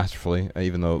it masterfully,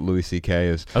 even though Louis C.K.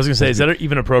 is... I was going to say, is that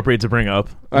even appropriate to bring up?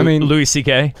 I mean... Louis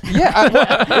C.K.?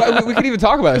 Yeah, we could even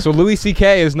talk about it. So Louis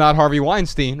C.K. is not Harvey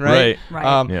Weinstein, right?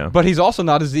 Right. But he's also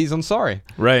not Aziz Ansari.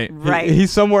 Right.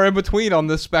 He's somewhere in between on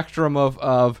this spectrum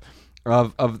of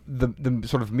the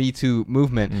sort of Me Too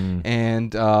movement,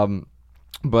 and...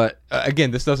 But again,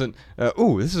 this doesn't. I'm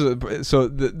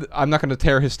not going to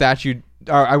tear his statue.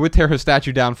 Or I would tear his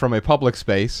statue down from a public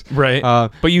space, right?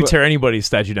 But you tear anybody's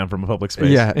statue down from a public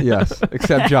space. Yeah, yes,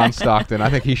 except John Stockton.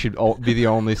 I think he should be the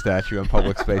only statue in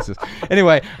public spaces.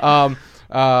 Anyway,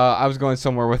 I was going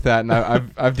somewhere with that, and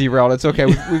I've derailed. It's okay.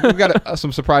 We've got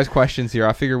some surprise questions here.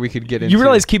 I figure we could get into. You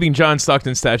realize keeping John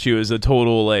Stockton's statue is a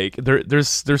total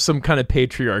there's some kind of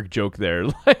patriarch joke there,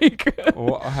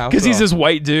 because he's this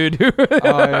white dude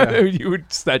who you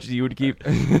would keep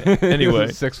anyway.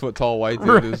 6 foot tall white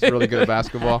dude who's really good at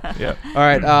basketball. Yeah. All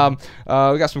right.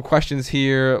 We got some questions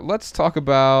here. Let's talk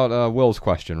about Will's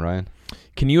question, Ryan.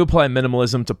 Can you apply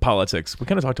minimalism to politics? We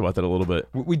kind of talked about that a little bit.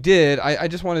 We did. I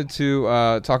just wanted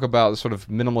to talk about sort of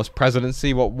minimalist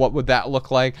presidency. What would that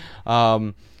look like? I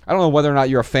don't know whether or not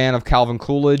you're a fan of Calvin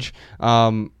Coolidge,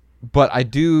 but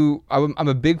I'm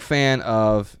a big fan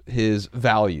of his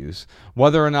values.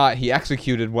 Whether or not he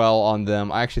executed well on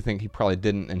them, I actually think he probably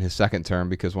didn't in his second term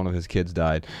because one of his kids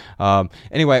died.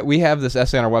 Anyway, we have this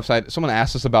essay on our website. Someone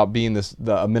asked us about being a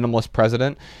minimalist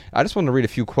president. I just wanted to read a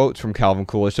few quotes from Calvin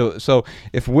Coolidge. So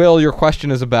if, Will, your question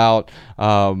is about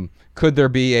could there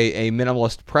be a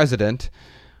minimalist president,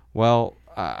 well,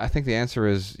 I think the answer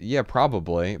is yeah,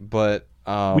 probably. But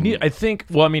we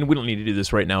don't need to do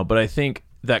this right now, but I think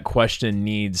that question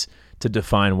needs to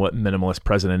define what minimalist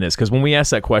president is, because when we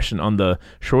asked that question on the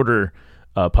shorter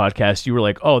podcast, you were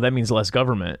like, oh, that means less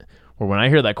government. Or when I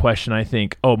hear that question, I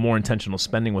think, oh, more intentional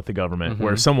spending with the government,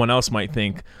 where someone else might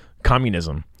think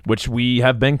communism, which we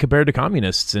have been compared to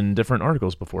communists in different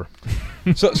articles before.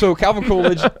 So Calvin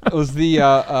Coolidge was the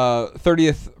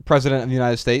 30th president of the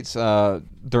United States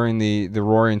during the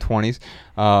Roaring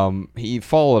 20s. He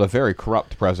followed a very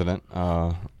corrupt president,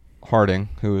 Harding,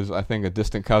 who is, I think, a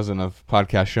distant cousin of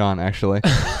podcast Sean, actually.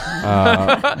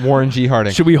 Warren G.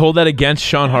 Harding. Should we hold that against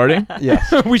Sean Harding? Yes.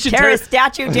 We should tear his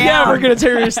statue down. Yeah, we're going to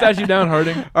tear your statue down,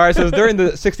 Harding. All right, so it was during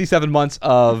the 67 months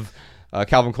of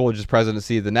Calvin Coolidge's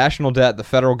presidency, the national debt, the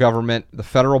federal government, the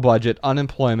federal budget,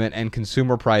 unemployment, and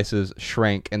consumer prices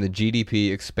shrank, and the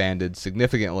GDP expanded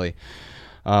significantly,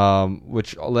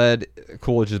 which led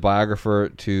Coolidge's biographer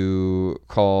to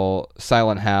call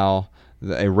Silent Hal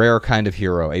a rare kind of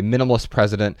hero, a minimalist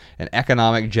president, an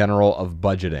economic general of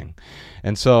budgeting.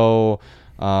 And so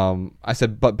I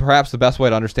said, but perhaps the best way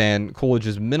to understand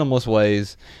Coolidge's minimalist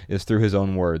ways is through his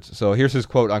own words. So here's his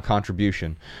quote on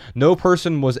contribution. "No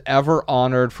person was ever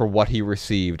honored for what he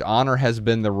received. Honor has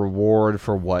been the reward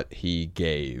for what he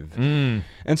gave." And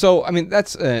so, I mean,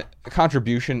 that's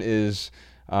contribution is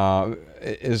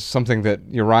something that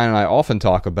Ryan and I often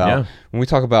talk about. Yeah. When we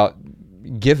talk about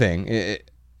giving,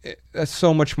 that's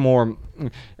so much more.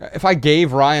 If I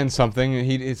gave Ryan something,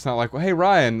 it's not like, well, hey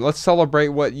Ryan, let's celebrate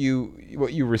what you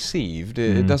received.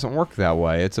 It doesn't work that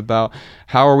way. It's about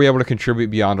how are we able to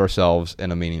contribute beyond ourselves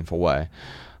in a meaningful way.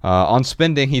 On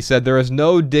spending, he said, "There is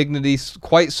no dignity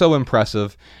quite so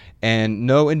impressive and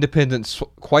no independence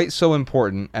quite so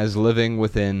important as living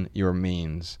within your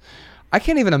means." I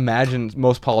can't even imagine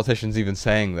most politicians even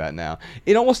saying that now.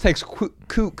 It almost takes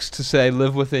kooks to say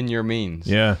live within your means.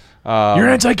 Yeah. You're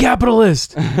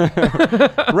anti-capitalist.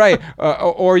 Right.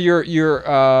 Or you're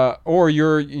an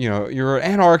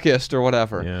anarchist or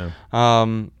whatever.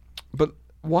 Yeah. But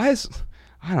why is,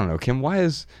 I don't know, Kim, why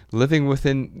is living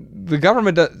within the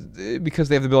government, because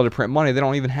they have the ability to print money, they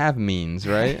don't even have means,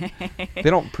 right? They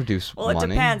don't produce Well, money. it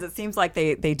depends. It seems like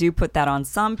they do put that on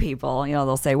some people.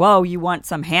 They'll say, "Whoa, you want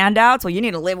some handouts? Well, you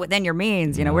need to live within your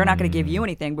means. We're not going to give you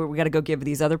anything, but we got to go give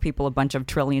these other people a bunch of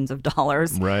trillions of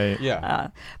dollars." Right. Yeah.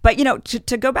 But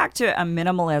to go back to a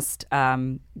minimalist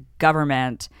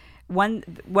government,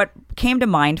 what came to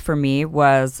mind for me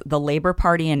was the Labour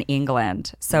Party in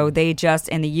England. So they just,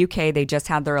 in the UK, they just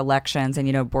had their elections,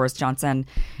 and Boris Johnson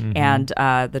and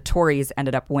the Tories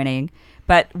ended up winning.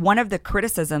 But one of the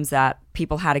criticisms that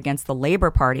people had against the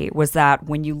Labour Party was that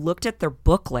when you looked at their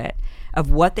booklet of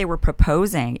what they were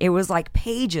proposing, it was like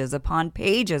pages upon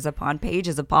pages upon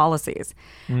pages of policies.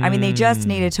 I mean, they just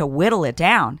needed to whittle it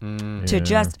down to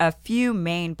just a few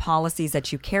main policies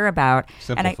that you care about.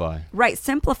 Simplify.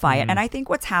 Simplify it. And I think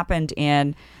what's happened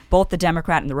in both the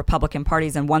Democrat and the Republican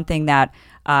parties, and one thing that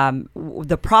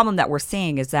the problem that we're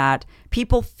seeing is that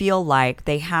people feel like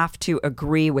they have to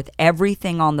agree with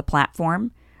everything on the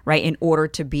platform, right, in order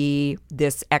to be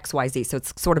this XYZ. So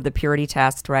it's sort of the purity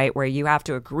test, right, where you have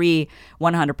to agree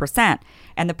 100%.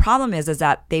 And the problem is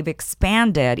that they've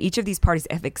expanded, each of these parties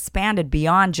have expanded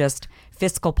beyond just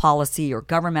fiscal policy or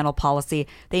governmental policy.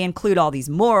 They include all these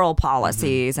moral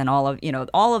policies and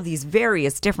all of these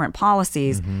various different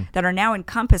policies that are now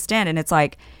encompassed in. And it's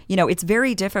like, it's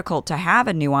very difficult to have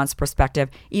a nuanced perspective,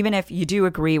 even if you do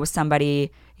agree with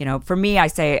somebody. For me, I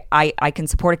say I can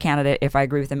support a candidate if I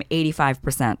agree with them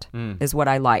 85% is what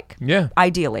I like. Yeah.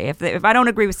 Ideally. If I don't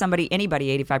agree with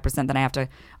anybody 85%, then I have to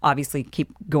obviously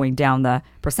keep going down the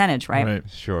percentage, right? Right.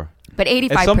 Sure. But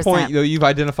 85%. At some point, you've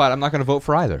identified, I'm not going to vote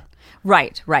for either.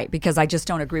 Right. Because I just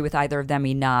don't agree with either of them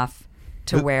enough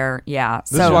to where,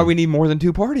 This is why we need more than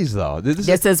two parties, though.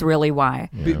 This is really why.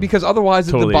 Because otherwise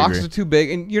Totally the boxes agree. are too big,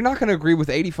 and you're not going to agree with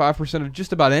 85% of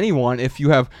just about anyone if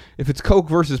it's Coke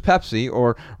versus Pepsi,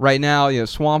 or right now,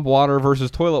 swamp water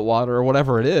versus toilet water, or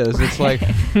whatever it is. It's like,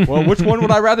 well, which one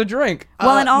would I rather drink?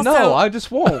 Well, and also, no, I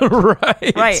just won't.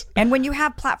 Right. Right. And when you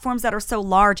have platforms that are so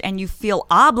large and you feel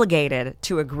obligated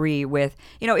to agree with,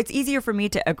 it's easier for me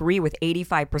to agree with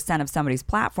 85% of somebody's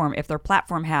platform if their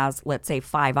platform has, let's say,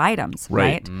 5 items, right?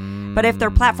 But if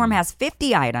their platform has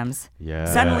 50 items,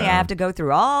 suddenly I have to go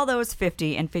through all those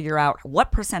 50 and figure out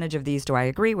what percentage of these do I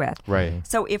agree with. Right.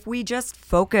 So if we just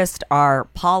focused our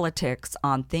politics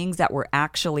on things that were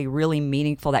actually really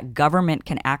meaningful, that government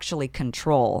can actually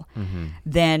control,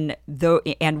 then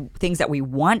and things that we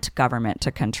want government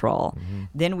to control,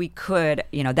 then we could,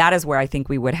 that is where I think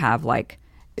we would have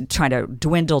trying to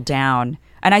dwindle down.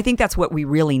 And I think that's what we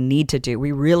really need to do.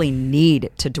 We really need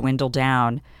to dwindle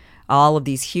down all of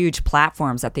these huge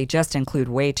platforms that they just include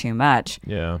way too much.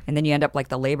 Yeah. And then you end up like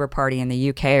the Labour Party in the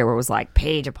UK, where it was like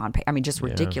page upon page. I mean, just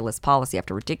ridiculous policy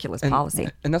after ridiculous policy.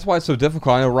 And that's why it's so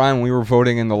difficult. I know, Ryan, when we were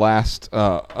voting in the last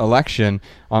election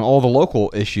on all the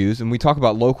local issues, and we talk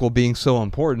about local being so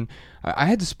important, I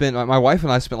had to spend, my wife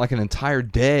and I spent like an entire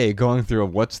day going through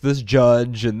what's this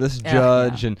judge and this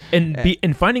judge. And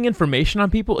finding information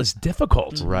on people is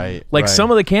difficult. Right. Like right.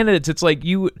 some of the candidates, it's like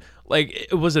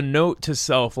it was a note to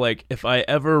self, like if I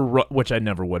ever, which I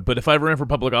never would, but if I ran for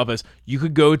public office, you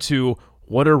could go to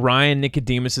what are Ryan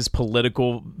Nicodemus's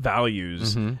political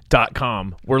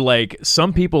values.com, where like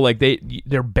some people like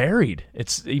they're buried.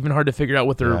 It's even hard to figure out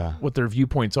what their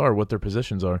viewpoints are, what their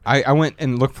positions are. I went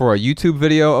and looked for a YouTube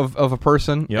video of a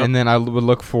person, and then I would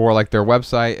look for like their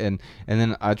website, and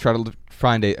then I try to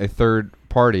find a third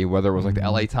party, whether it was like the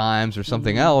LA Times or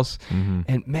something else,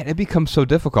 and man, it becomes so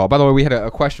difficult. By the way, we had a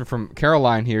question from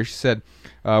Caroline here. She said,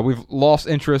 we've lost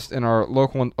interest in our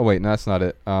local oh wait, no, that's not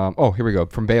it. Here we go,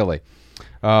 from Bailey.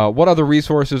 What other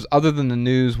resources other than the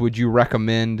news would you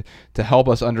recommend to help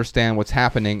us understand what's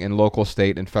happening in local,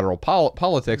 state, and federal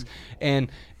politics?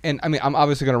 And I mean, I'm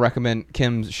obviously going to recommend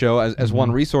Kim's show as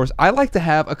one resource. I like to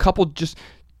have a couple just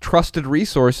trusted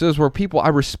resources where I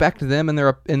respect them and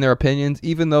their opinions,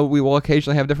 even though we will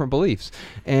occasionally have different beliefs.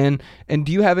 And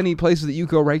do you have any places that you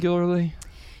go regularly?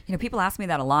 You know, people ask me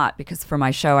that a lot because for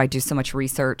my show, I do so much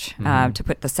research to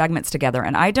put the segments together,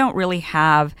 and I don't really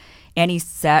have any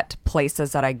set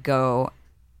places that I go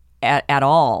at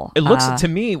all. It looks to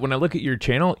me, when I look at your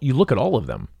channel, you look at all of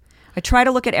them. I try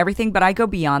to look at everything, but I go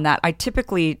beyond that. I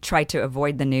typically try to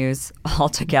avoid the news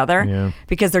altogether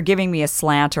because they're giving me a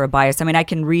slant or a bias. I mean, I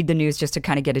can read the news just to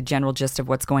kind of get a general gist of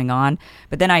what's going on,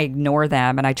 but then I ignore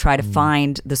them and I try to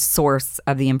find the source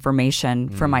of the information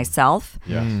for myself.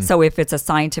 So if it's a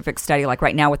scientific study, like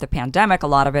right now with the pandemic, a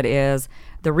lot of it is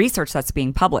the research that's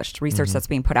being published, research that's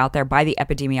being put out there by the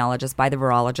epidemiologists, by the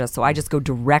virologists. So I just go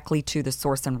directly to the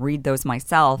source and read those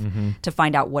myself to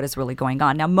find out what is really going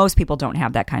on. Now, most people don't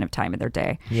have that kind of time in their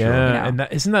day. Yeah, and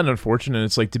isn't that unfortunate?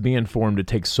 It's like, to be informed, it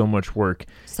takes so much work.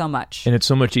 So much. And it's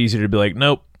so much easier to be like,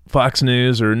 nope, Fox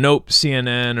News, or nope,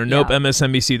 CNN, or nope,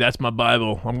 MSNBC, that's my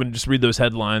Bible. I'm going to just read those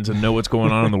headlines and know what's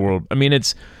going on in the world. I mean,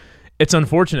 it's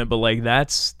unfortunate, but like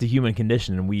that's the human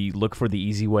condition, and we look for the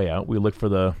easy way out. We look for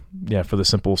the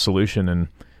simple solution, and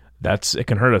it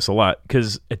can hurt us a lot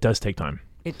because it does take time.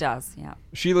 It does, yeah.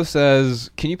 Sheila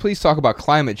says, can you please talk about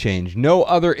climate change? No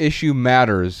other issue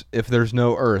matters if there's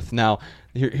no Earth. Now,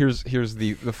 here's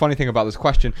the funny thing about this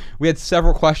question. We had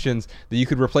several questions that you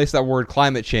could replace that word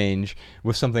climate change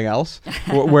with something else,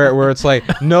 where it's like,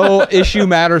 no issue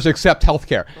matters except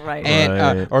healthcare,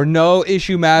 and or no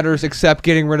issue matters except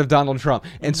getting rid of Donald Trump.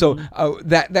 And so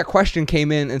that question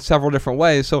came in several different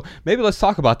ways. So maybe let's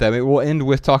talk about that. Maybe we'll end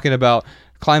with talking about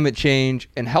climate change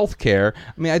and healthcare.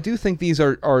 I mean, I do think these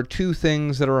are two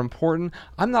things that are important.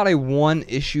 I'm not a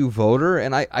one-issue voter,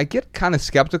 and I get kind of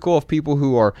skeptical of people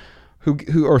who are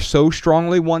so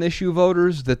strongly one-issue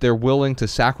voters that they're willing to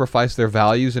sacrifice their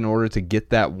values in order to get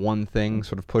that one thing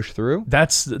sort of pushed through.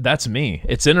 That's me.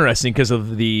 It's interesting because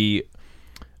of the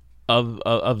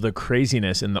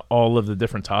craziness in all of the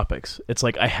different topics. It's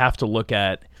like I have to look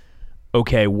at,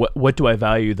 okay, what do I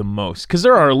value the most? Because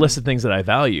there are a list of things that I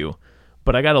value,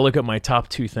 but I got to look at my top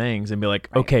two things and be like,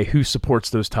 okay, who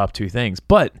supports those top two things?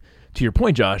 But to your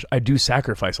point, Josh, I do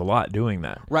sacrifice a lot doing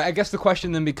that. Right. I guess the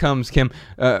question then becomes, Kim,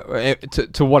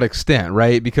 to what extent,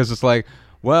 right? Because it's like,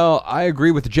 well, I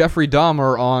agree with Jeffrey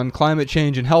Dahmer on climate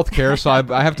change and healthcare, so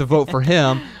I have to vote for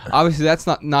him. Obviously, that's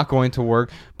not going to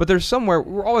work. But there's somewhere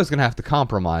we're always going to have to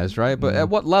compromise, right? But at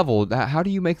what level? How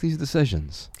do you make these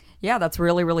decisions? Yeah, that's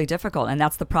really, really difficult. And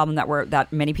that's the problem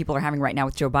that many people are having right now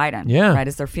with Joe Biden. Yeah. Right?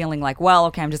 Is they're feeling like, well,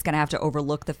 okay, I'm just going to have to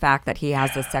overlook the fact that he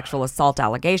has this sexual assault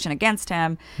allegation against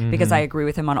him because I agree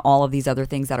with him on all of these other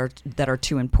things that are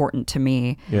too important to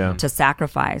me to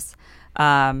sacrifice.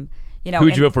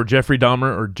 Who'd you vote for, Jeffrey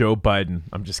Dahmer or Joe Biden?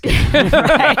 I'm just kidding.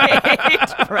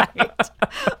 Right.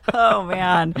 Oh,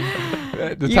 man.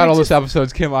 The title of this episode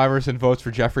is Kim Iverson votes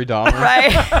for Jeffrey Dahmer.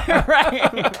 Right.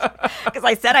 Because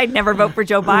I said I'd never vote for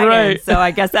Joe Biden. Right. So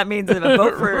I guess that means a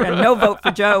no vote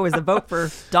for Joe is a vote for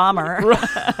Dahmer.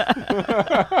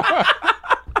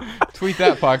 Tweet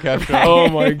that podcast. Right. Oh,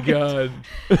 my God.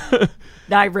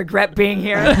 I regret being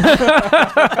here.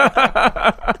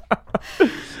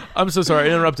 I'm so sorry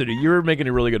I interrupted you. You were making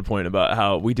a really good point about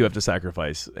how we do have to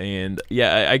sacrifice, and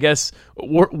I guess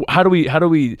how do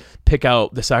we pick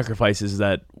out the sacrifices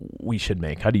that we should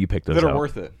make? How do you pick those that are out?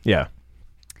 worth it? Yeah.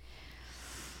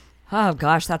 Oh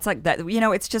gosh, that's like that.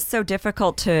 It's just so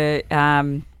difficult to.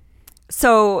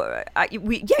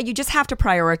 You just have to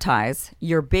prioritize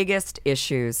your biggest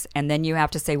issues, and then you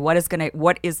have to say what is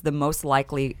the most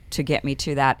likely to get me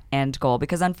to that end goal.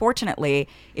 Because unfortunately,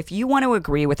 if you want to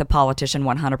agree with a politician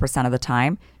 100% of the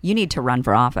time, you need to run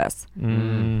for office.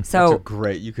 So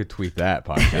great, you could tweet that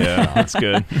podcast. Yeah, that's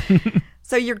good.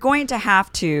 So you're going to have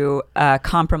to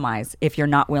compromise if you're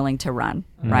not willing to run,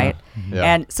 right? Yeah.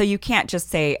 And so you can't just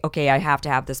say, okay, I have to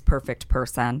have this perfect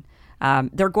person.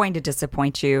 They're going to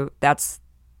disappoint you. That's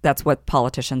what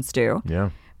politicians do.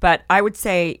 Yeah. But I would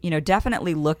say,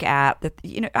 definitely look at the,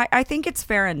 I think it's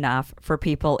fair enough for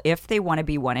people if they want to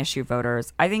be one issue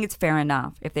voters. I think it's fair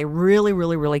enough if they really,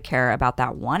 really, really care about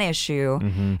that one issue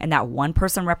and that one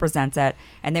person represents it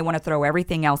and they want to throw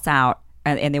everything else out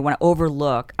and they want to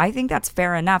overlook. I think that's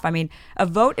fair enough. I mean, a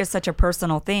vote is such a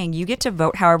personal thing. You get to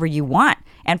vote however you want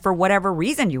and for whatever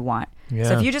reason you want. Yeah.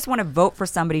 So if you just want to vote for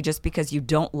somebody just because you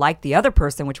don't like the other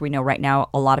person, which we know right now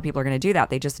a lot of people are going to do that.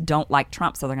 They just don't like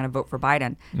Trump, so they're going to vote for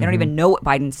Biden. They don't even know what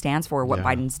Biden stands for or what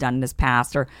Biden's done in his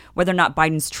past or whether or not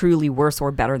Biden's truly worse or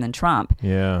better than Trump.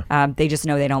 Yeah. They just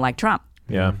know they don't like Trump.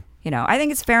 Yeah. I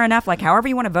think it's fair enough. Like, however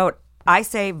you want to vote, I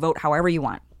say vote however you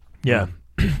want. Yeah.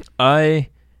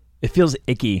 It feels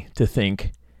icky to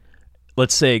think,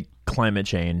 let's say climate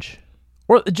change.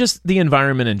 Or just the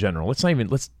environment in general. Let's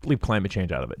leave climate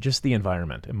change out of it. Just the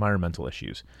environmental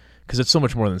issues, because it's so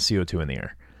much more than CO2 in the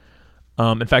air.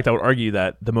 In fact, I would argue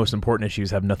that the most important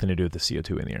issues have nothing to do with the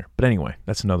CO2 in the air. But anyway,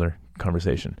 that's another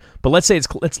conversation. But let's say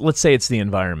it's the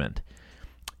environment,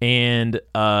 and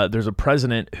there's a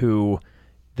president who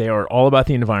they are all about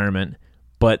the environment,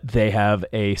 but they have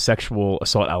a sexual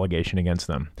assault allegation against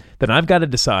them. Then I've got to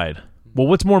decide, well,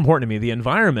 what's more important to me, the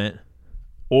environment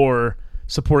or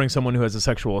supporting someone who has a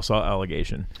sexual assault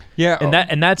allegation? Yeah.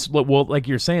 And that's what, well, like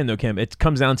you're saying though, Kim, it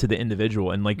comes down to the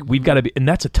individual, and like we've got to be, and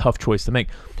that's a tough choice to make.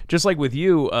 Just like with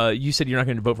you, you said you're not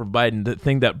going to vote for Biden. The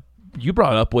thing that you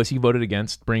brought up was he voted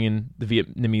against bringing the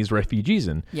Vietnamese refugees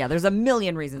in. Yeah, there's a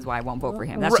million reasons why I won't vote for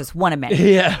him. That's just one of many.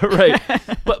 Yeah, right.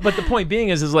 but the point being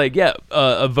is like,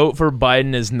 a vote for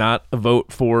Biden is not a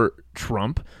vote for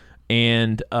Trump.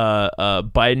 And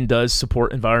Biden does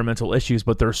support environmental issues,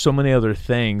 but there are so many other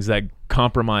things that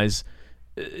compromise,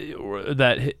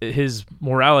 that his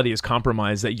morality is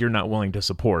compromised, that you're not willing to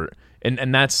support.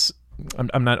 And that's,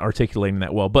 I'm not articulating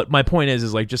that well. But my point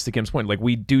is like, just to Kim's point, like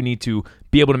we do need to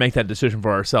be able to make that decision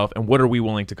for ourselves. And what are we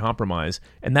willing to compromise?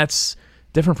 And that's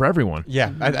different for everyone.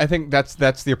 Yeah, I think that's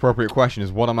the appropriate question,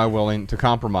 is what am I willing to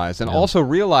compromise? And also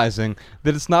realizing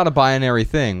that it's not a binary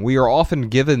thing. We are often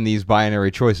given these binary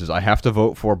choices. I have to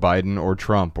vote for Biden or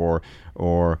Trump or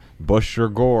Bush or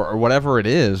Gore or whatever it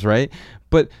is, right?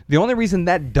 But the only reason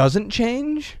that doesn't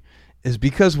change is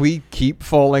because we keep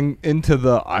falling into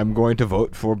the I'm going to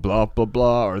vote for blah, blah,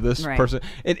 blah, or this person.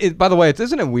 By the way,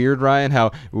 isn't it weird, Ryan, how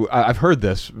I've heard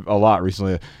this a lot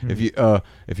recently. If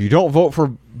you don't vote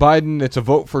for Biden, it's a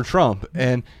vote for Trump.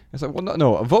 And it's like, well,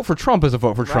 no, a vote for Trump is a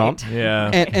vote for Trump.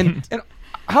 Yeah. And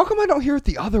how come I don't hear it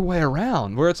the other way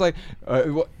around, where it's like,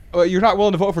 you're not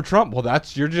willing to vote for Trump? Well,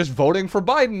 you're just voting for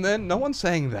Biden then. No one's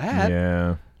saying that.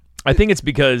 Yeah. I think it's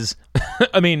because,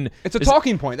 I mean... It's a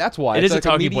talking point, that's why. It's like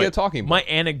a media talking point. My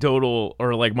anecdotal,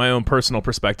 or like my own personal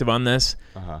perspective on this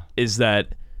is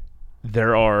that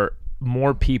there are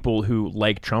more people who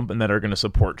like Trump and that are going to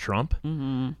support Trump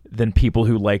than people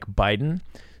who like Biden.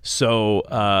 So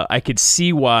I could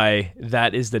see why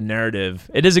that is the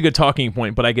narrative. It is a good talking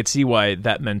point, but I could see why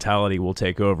that mentality will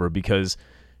take over, because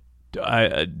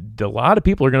a lot of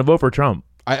people are going to vote for Trump.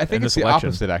 I think it's the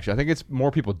opposite, actually. I think it's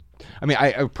more people. I mean,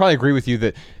 I probably agree with you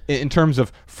that in terms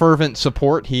of fervent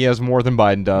support, he has more than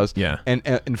Biden does. Yeah.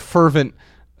 And fervent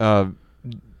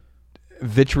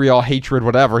vitriol, hatred,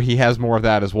 whatever, he has more of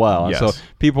that as well. And so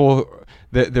people,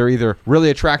 they're either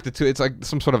really attracted to, it's like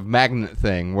some sort of magnet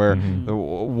thing where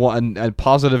a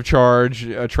positive charge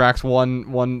attracts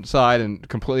one side and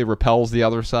completely repels the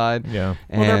other side. Yeah.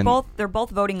 Well, they're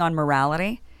both voting on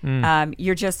morality.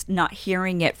 You're just not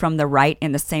hearing it from the right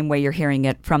in the same way you're hearing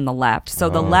it from the left. So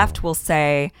the left will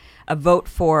say a vote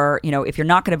for, if you're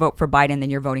not going to vote for Biden,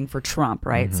 then you're voting for Trump,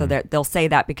 right? So they'll say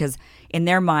that because in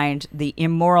their mind, the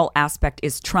immoral aspect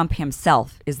is Trump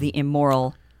himself is the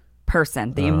immoral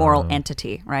person, the immoral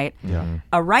entity, right? Yeah.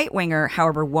 A right-winger,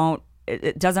 however,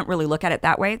 it doesn't really look at it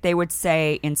that way. They would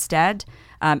say instead,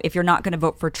 if you're not going to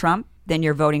vote for Trump, then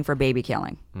you're voting for baby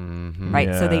killing, right?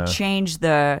 Yeah. So they change it's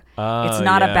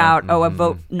not about, a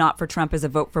vote not for Trump is a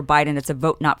vote for Biden. It's a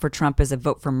vote not for Trump is a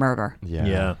vote for murder.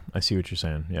 Yeah, I see what you're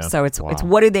saying. Yeah. So it's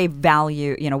what do they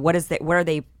value? What are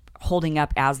they holding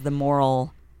up as the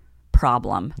moral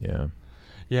problem? Yeah.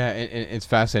 Yeah, it's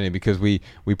fascinating because we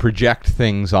project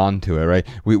things onto it, right?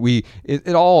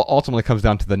 It all ultimately comes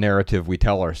down to the narrative we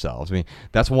tell ourselves. I mean,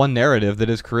 that's one narrative that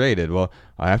is created. Well,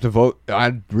 I have to vote.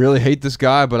 I really hate this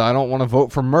guy, but I don't want to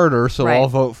vote for murder, so I'll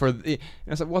vote for. And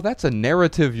it's like, well, that's a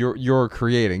narrative you're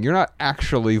creating. You're not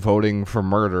actually voting for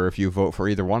murder if you vote for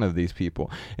either one of these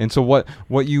people. And so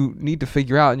what you need to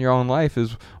figure out in your own life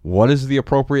is what is the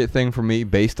appropriate thing for me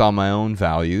based on my own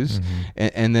values,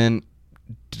 and then.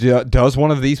 Does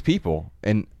one of these people,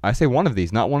 and I say one of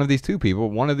these, not one of these two people,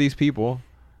 one of these people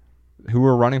who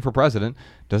are running for president,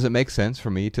 does it make sense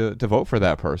for me to vote for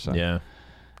that person? Yeah.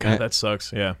 God, that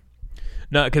sucks. Yeah.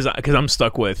 No, because I'm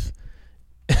stuck with.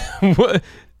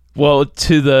 Well,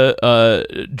 to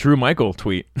the Drew Michael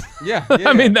tweet. Yeah,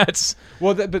 I mean that's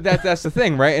but that's the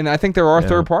thing, right? And I think there are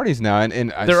third parties now,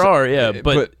 and there are,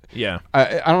 but yeah,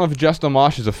 I don't know if Justin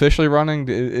Amash is officially running.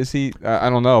 Is he? I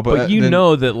don't know, but you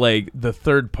know that like the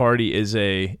third party is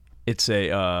it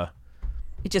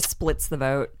just splits the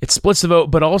vote. It splits the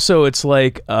vote, but also it's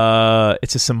like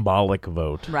it's a symbolic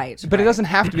vote, right? But it doesn't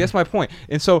have to be. That's my point.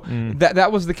 And so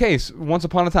that was the case once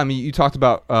upon a time. You talked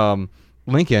about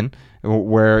Lincoln,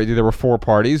 where there were 4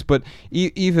 parties, but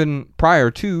even prior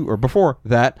to or before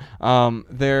that,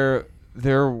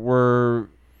 there were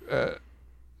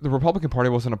the Republican Party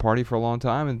wasn't a party for a long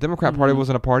time, and the Democrat Party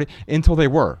wasn't a party until they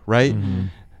were, right?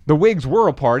 The Whigs were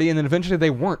a party, and then eventually they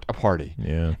weren't a party.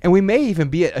 Yeah. And we may even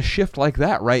be at a shift like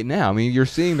that right now. I mean, you're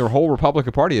seeing the whole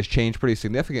Republican Party has changed pretty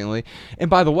significantly. And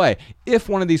by the way, if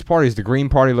one of these parties, the Green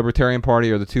Party, Libertarian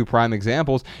Party, are the 2 prime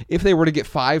examples, if they were to get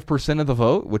 5% of the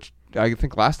vote, which I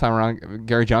think last time around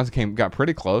Gary Johnson got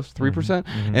pretty close, 3%.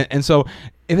 And so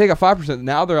if they got 5%,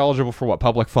 now they're eligible for what?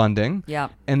 Public funding. Yeah.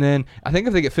 And then I think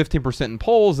if they get 15% in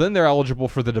polls, then they're eligible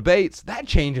for the debates. That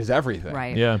changes everything.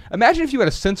 Right. Yeah. Imagine if you had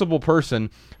a sensible person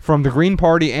from the Green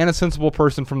Party and a sensible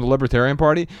person from the Libertarian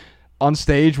Party on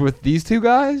stage with these 2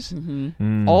 guys.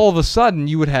 All of a sudden,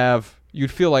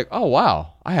 you'd feel like, oh,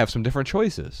 wow, I have some different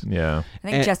choices. Yeah.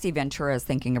 I think Jesse Ventura is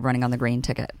thinking of running on the green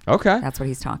ticket. Okay. That's what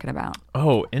he's talking about.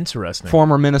 Oh, interesting.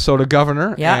 Former Minnesota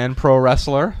governor and pro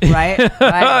wrestler. Right?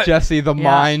 Jesse the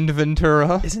Mind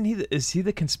Ventura. Isn't he? Is he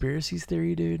the conspiracy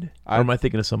theory dude? Or am I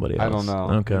thinking of somebody else? I don't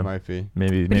know. Okay, He might be.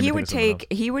 Maybe. But he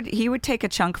would take a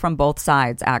chunk from both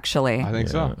sides. Actually, I think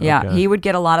so. Yeah, Okay. he would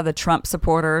get a lot of the Trump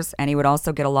supporters, and he would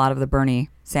also get a lot of the Bernie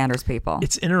Sanders people.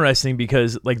 It's interesting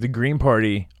because like the Green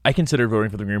Party, I considered voting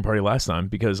for the Green Party last time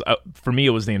because for me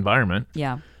it was the environment.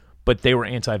 Yeah. But they were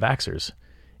anti-vaxxers.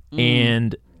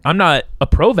 And I'm not a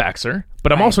pro-vaxxer,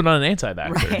 but I'm also not an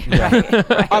anti-vaxxer.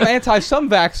 Right. I'm anti some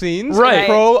vaccines, Right.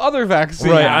 pro other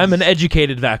vaccines. Right. I'm an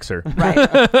educated vaxxer.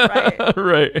 Right.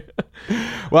 Right.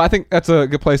 Well, I think that's a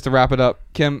good place to wrap it up.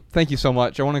 Kim, thank you so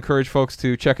much. I want to encourage folks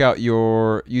to check out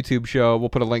your YouTube show. We'll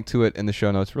put a link to it in the show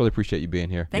notes. Really appreciate you being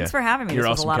here. Thanks for having me. You're This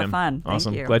was awesome, a lot Kim. of fun.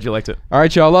 Awesome. Thank you. Glad you liked it. All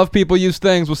right, y'all. Love people, use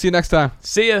things. We'll see you next time.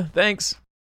 See ya. Thanks.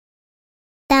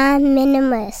 The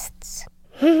Minimalists.